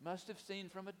must have seen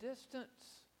from a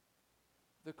distance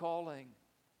the calling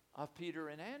of Peter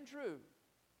and Andrew.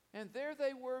 And there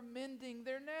they were mending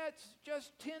their nets,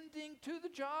 just tending to the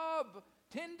job.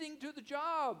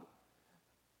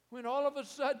 When all of a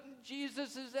sudden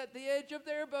Jesus is at the edge of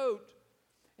their boat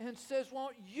and says,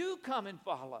 won't you come and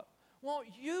follow? Won't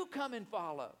you come and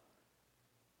follow?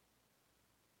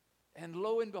 And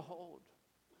lo and behold,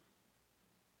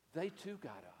 they too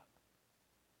got up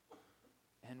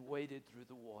and waded through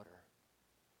the water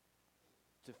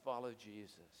to follow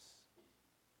Jesus.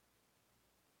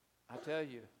 I tell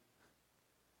you,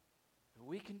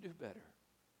 we can do better.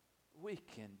 We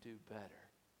can do better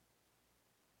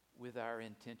with our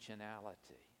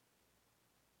intentionality.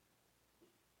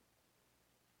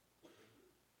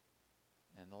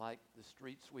 And like the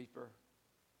street sweeper,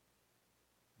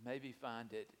 maybe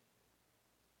find it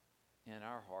in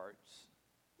our hearts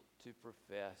to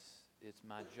profess it's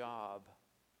my job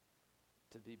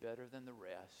to be better than the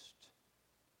rest,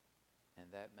 and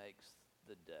that makes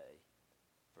the day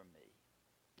for me.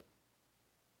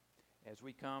 As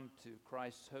we come to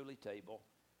Christ's holy table,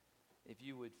 if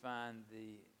you would find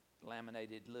the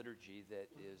laminated liturgy that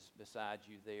is beside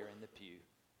you there in the pew,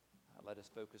 let us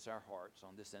focus our hearts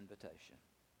on this invitation.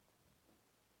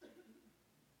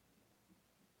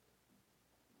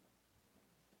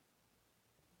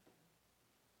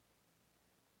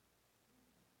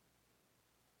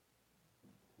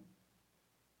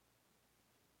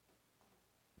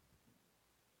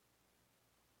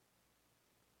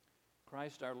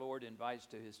 Christ our Lord invites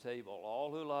to his table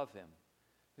all who love him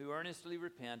who earnestly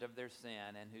repent of their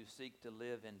sin and who seek to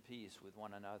live in peace with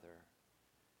one another.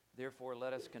 Therefore,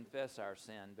 let us confess our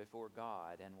sin before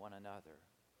God and one another.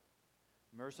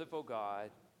 Merciful God,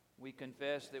 we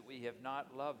confess that we have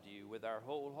not loved you with our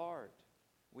whole heart.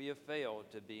 We have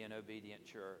failed to be an obedient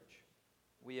church.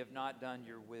 We have not done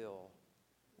your will.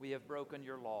 We have broken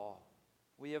your law.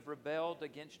 We have rebelled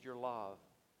against your love.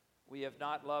 We have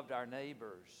not loved our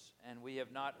neighbors, and we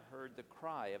have not heard the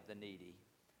cry of the needy.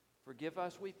 Forgive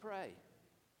us, we pray.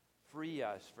 Free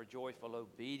us for joyful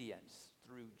obedience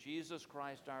through Jesus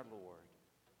Christ our Lord.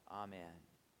 Amen.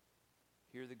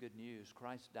 Hear the good news.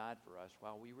 Christ died for us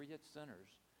while we were yet sinners.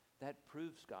 That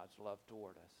proves God's love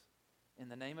toward us. In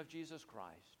the name of Jesus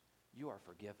Christ, you are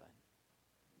forgiven.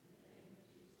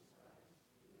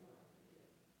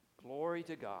 Glory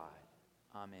to God.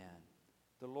 Amen.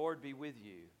 The Lord be with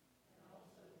you.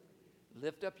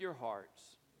 Lift up your hearts.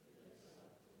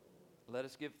 Let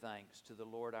us give thanks to the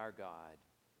Lord our God.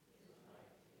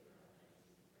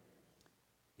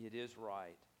 It is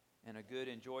right and a good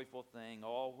and joyful thing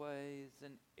always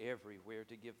and everywhere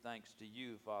to give thanks to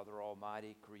you, Father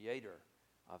Almighty, Creator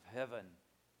of heaven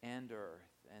and earth.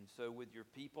 And so with your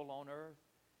people on earth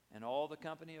and all the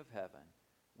company of heaven,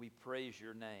 we praise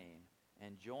your name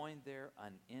and join their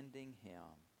unending hymn.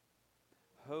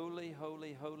 Holy,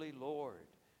 holy, holy Lord,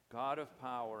 God of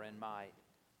power and might,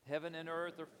 heaven and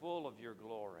earth are full of your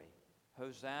glory.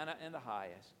 Hosanna in the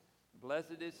highest.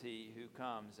 Blessed is he who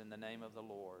comes in the name of the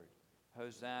Lord.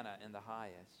 Hosanna in the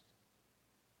highest.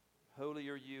 Holy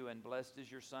are you, and blessed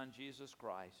is your Son, Jesus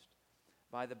Christ.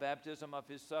 By the baptism of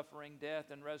his suffering, death,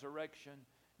 and resurrection,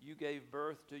 you gave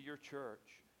birth to your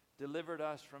church, delivered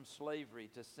us from slavery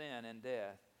to sin and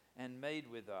death, and made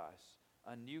with us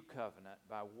a new covenant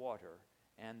by water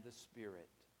and the Spirit.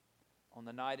 On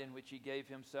the night in which he gave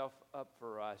himself up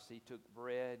for us, he took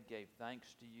bread, gave thanks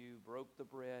to you, broke the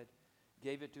bread,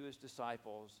 gave it to his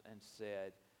disciples, and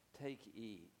said, "Take,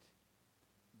 eat.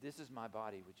 This is my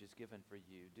body which is given for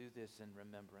you. Do this in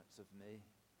remembrance of me."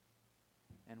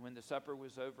 And when the supper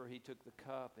was over, he took the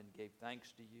cup and gave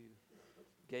thanks to you,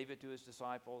 gave it to his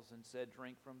disciples, and said,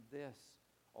 "Drink from this,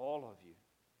 all of you.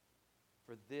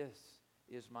 For this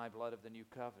is my blood of the new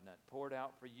covenant, poured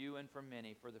out for you and for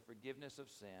many for the forgiveness of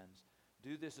sins.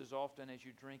 Do this as often as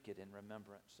you drink it in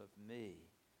remembrance of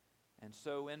me." And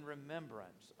so in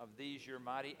remembrance of these your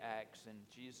mighty acts in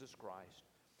Jesus Christ,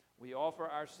 we offer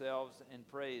ourselves in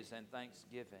praise and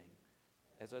thanksgiving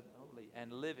as a holy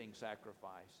and living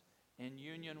sacrifice in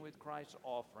union with Christ's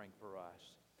offering for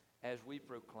us as we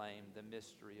proclaim the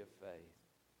mystery of faith.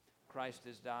 Christ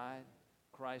has died.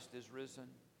 Christ is risen.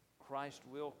 Christ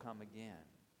will come again.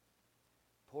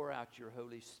 Pour out your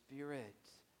Holy Spirit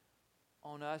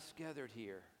on us gathered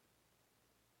here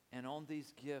and on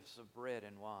these gifts of bread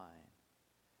and wine.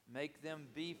 Make them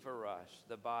be for us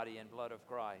the body and blood of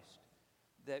Christ,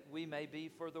 that we may be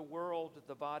for the world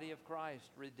the body of Christ,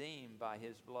 redeemed by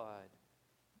his blood.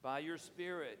 By your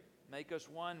Spirit, make us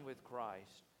one with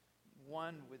Christ,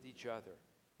 one with each other,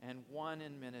 and one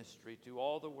in ministry to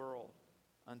all the world,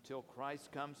 until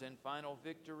Christ comes in final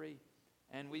victory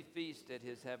and we feast at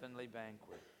his heavenly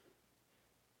banquet.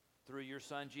 Through your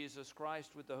Son, Jesus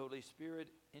Christ, with the Holy Spirit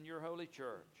in your holy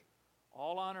church,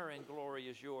 all honor and glory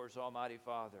is yours, Almighty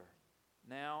Father,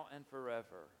 now and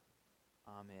forever.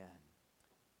 Amen.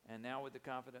 And now, with the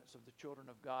confidence of the children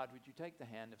of God, would you take the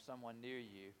hand of someone near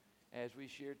you as we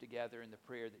share together in the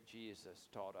prayer that Jesus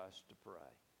taught us to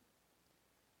pray.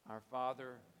 Our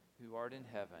Father, who art in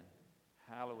heaven,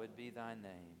 hallowed be thy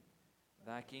name.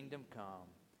 Thy kingdom come,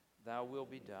 thy will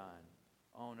be done,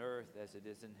 on earth as it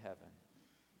is in heaven.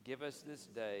 Give us this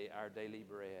day our daily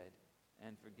bread,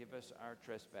 and forgive us our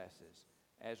trespasses,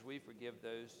 as we forgive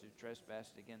those who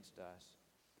trespass against us.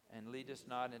 And lead us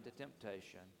not into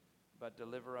temptation, but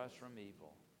deliver us from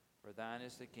evil. For thine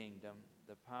is the kingdom,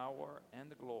 the power, and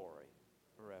the glory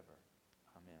forever.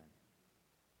 Amen.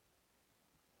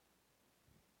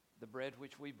 The bread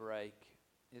which we break,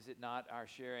 is it not our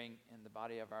sharing in the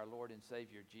body of our Lord and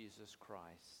Savior Jesus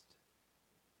Christ?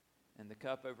 And the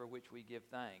cup over which we give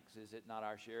thanks, is it not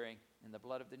our sharing in the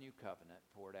blood of the new covenant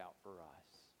poured out for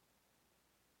us?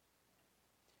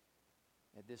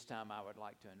 At this time, I would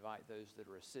like to invite those that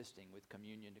are assisting with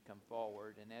communion to come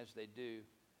forward. And as they do,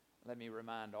 let me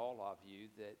remind all of you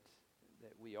that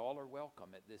we all are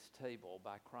welcome at this table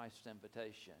by Christ's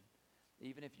invitation.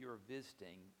 Even if you're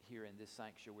visiting here in this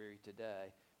sanctuary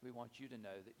today, we want you to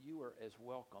know that you are as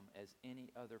welcome as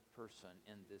any other person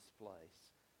in this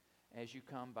place. As you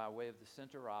come by way of the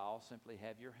center aisle, simply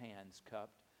have your hands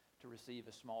cupped to receive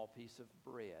a small piece of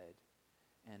bread.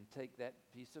 And take that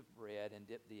piece of bread and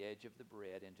dip the edge of the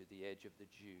bread into the edge of the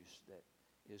juice that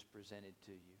is presented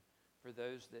to you. For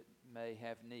those that may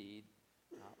have need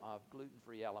of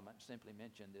gluten-free elements, simply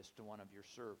mention this to one of your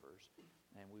servers,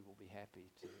 and we will be happy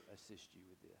to assist you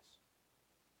with this.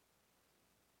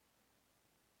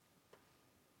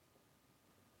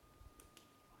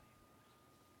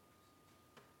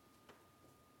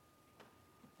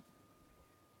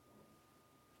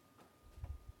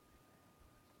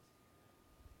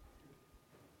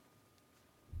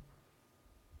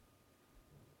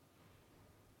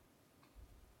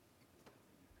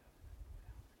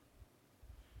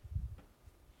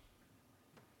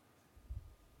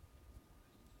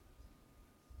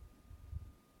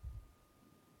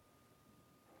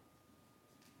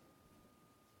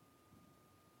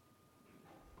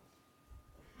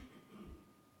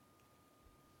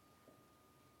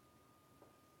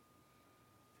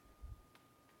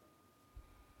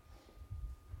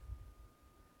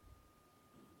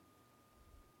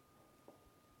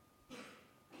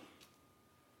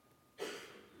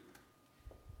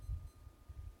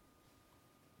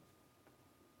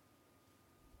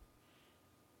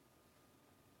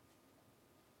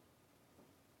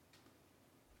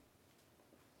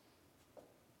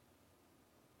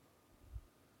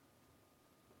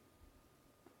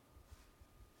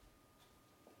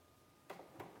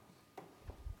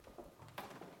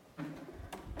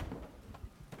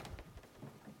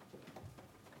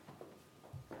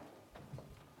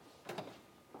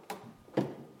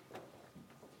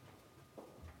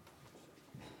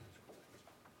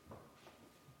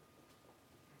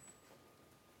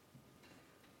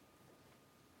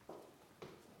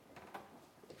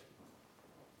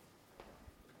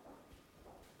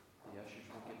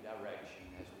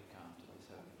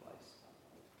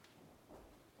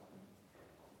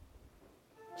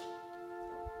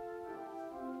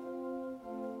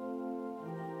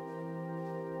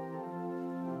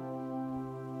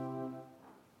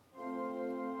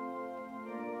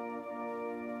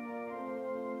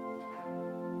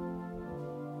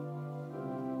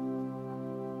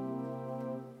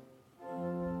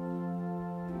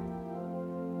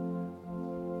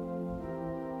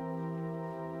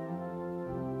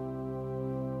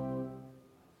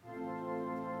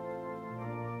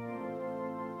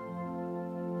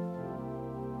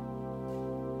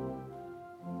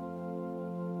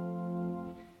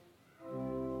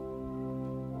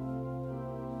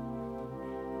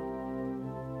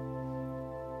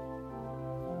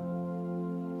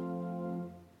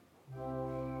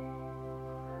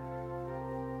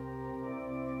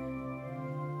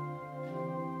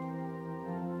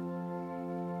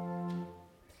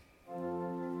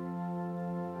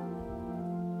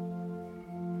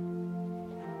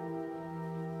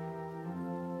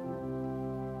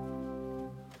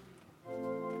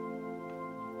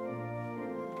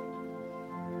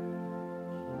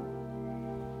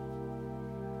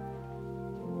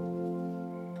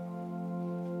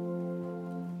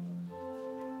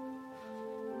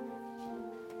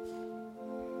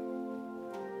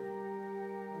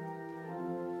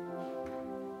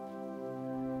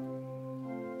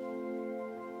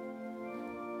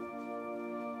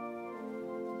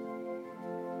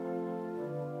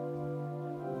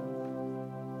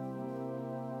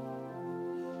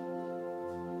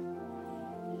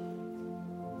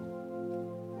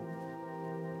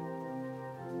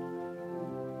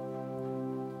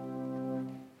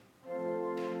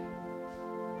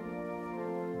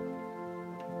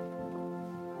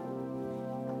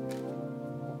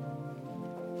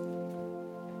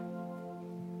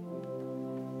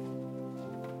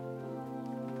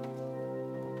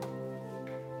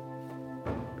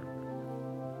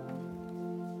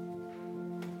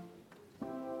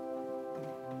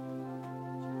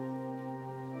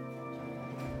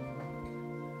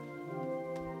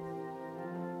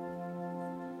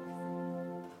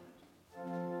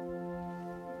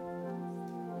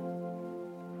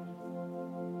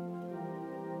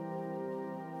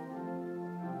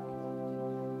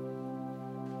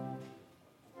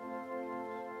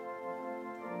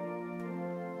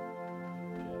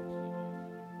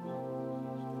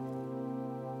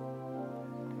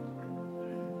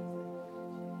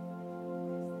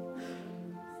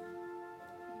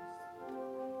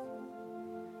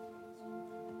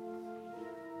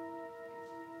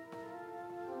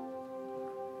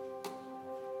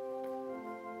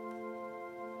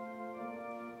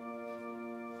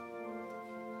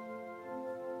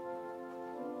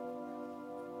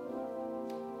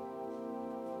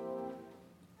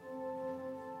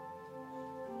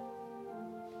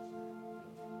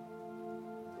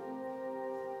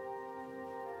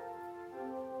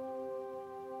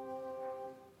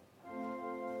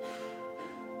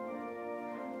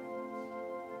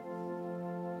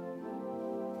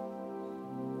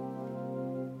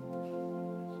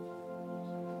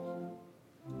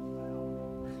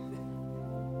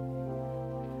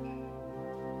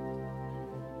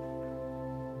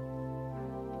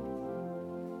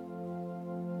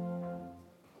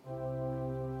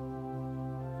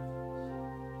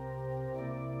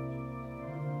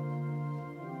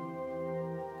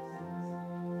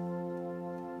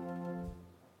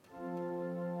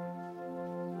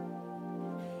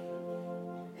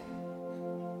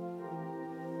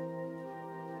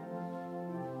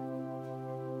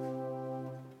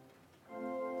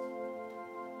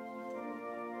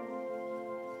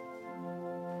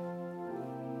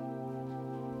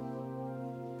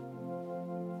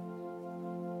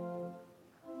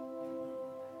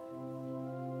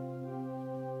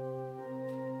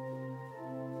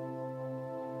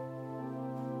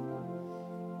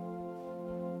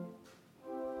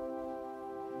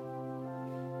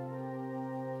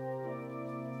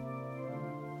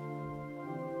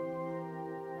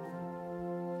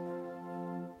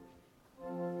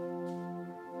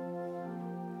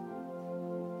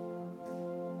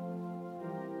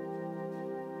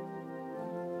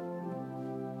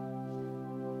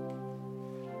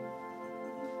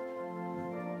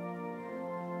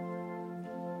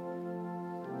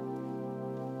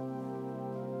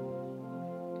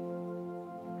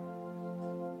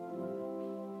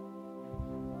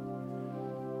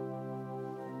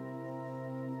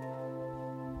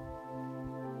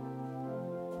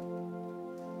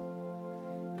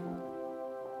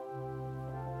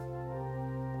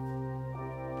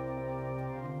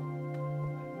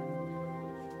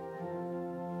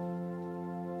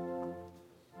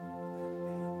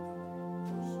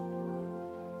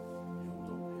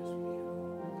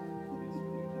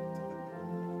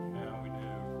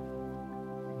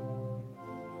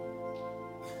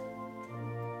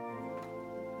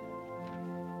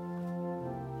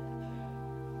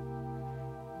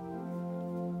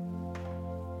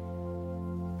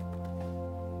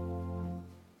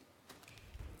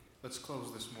 Let's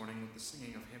close this morning with the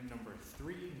singing of hymn number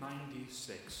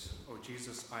 396, O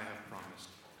Jesus, I Have Promised.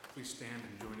 Please stand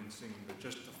and join in singing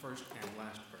just the first and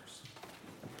last verse.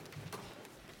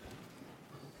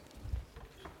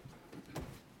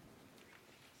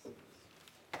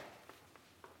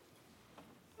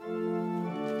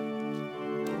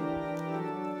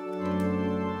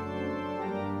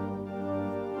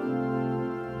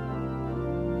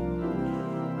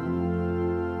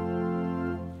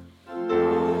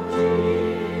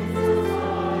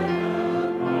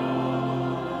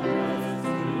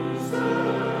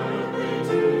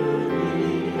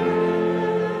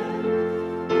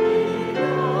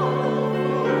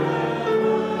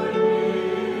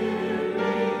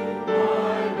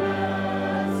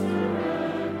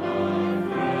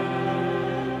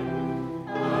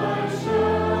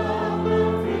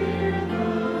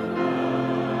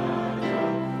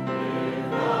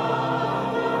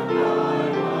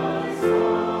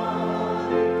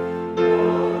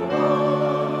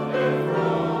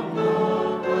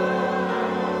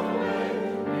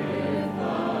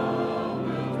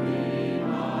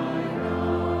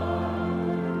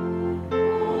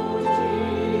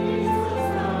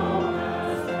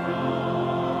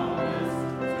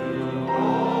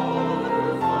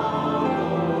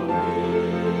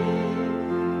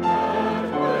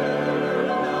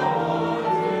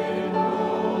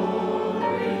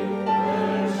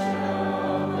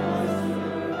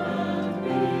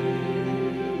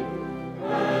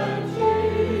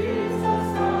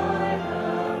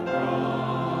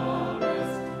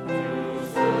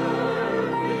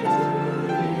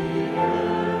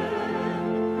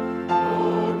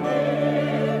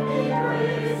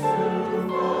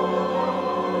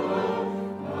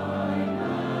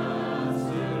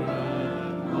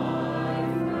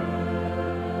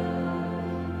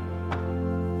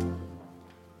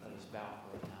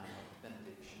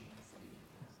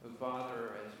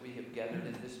 Father, as we have gathered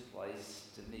in this place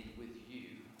to meet with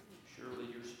you,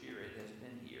 surely your Spirit has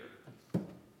been here.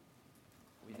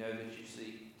 We know that you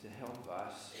seek to help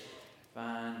us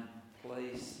find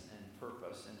place and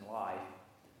purpose in life.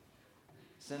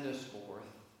 Send us forth,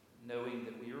 knowing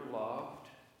that we are loved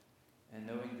and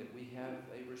knowing that we have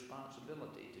a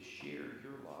responsibility to share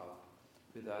your love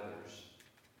with others.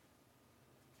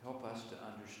 Help us to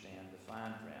understand the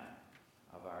fine print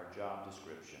of our job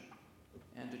description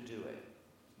and to do it.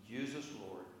 Use us,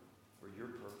 Lord, for your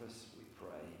purpose, we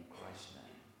pray in Christ's name.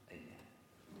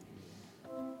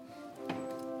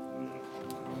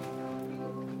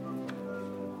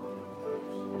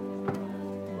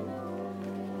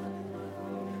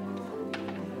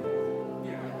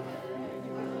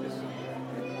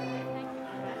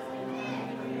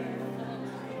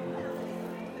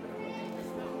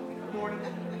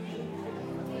 Morning.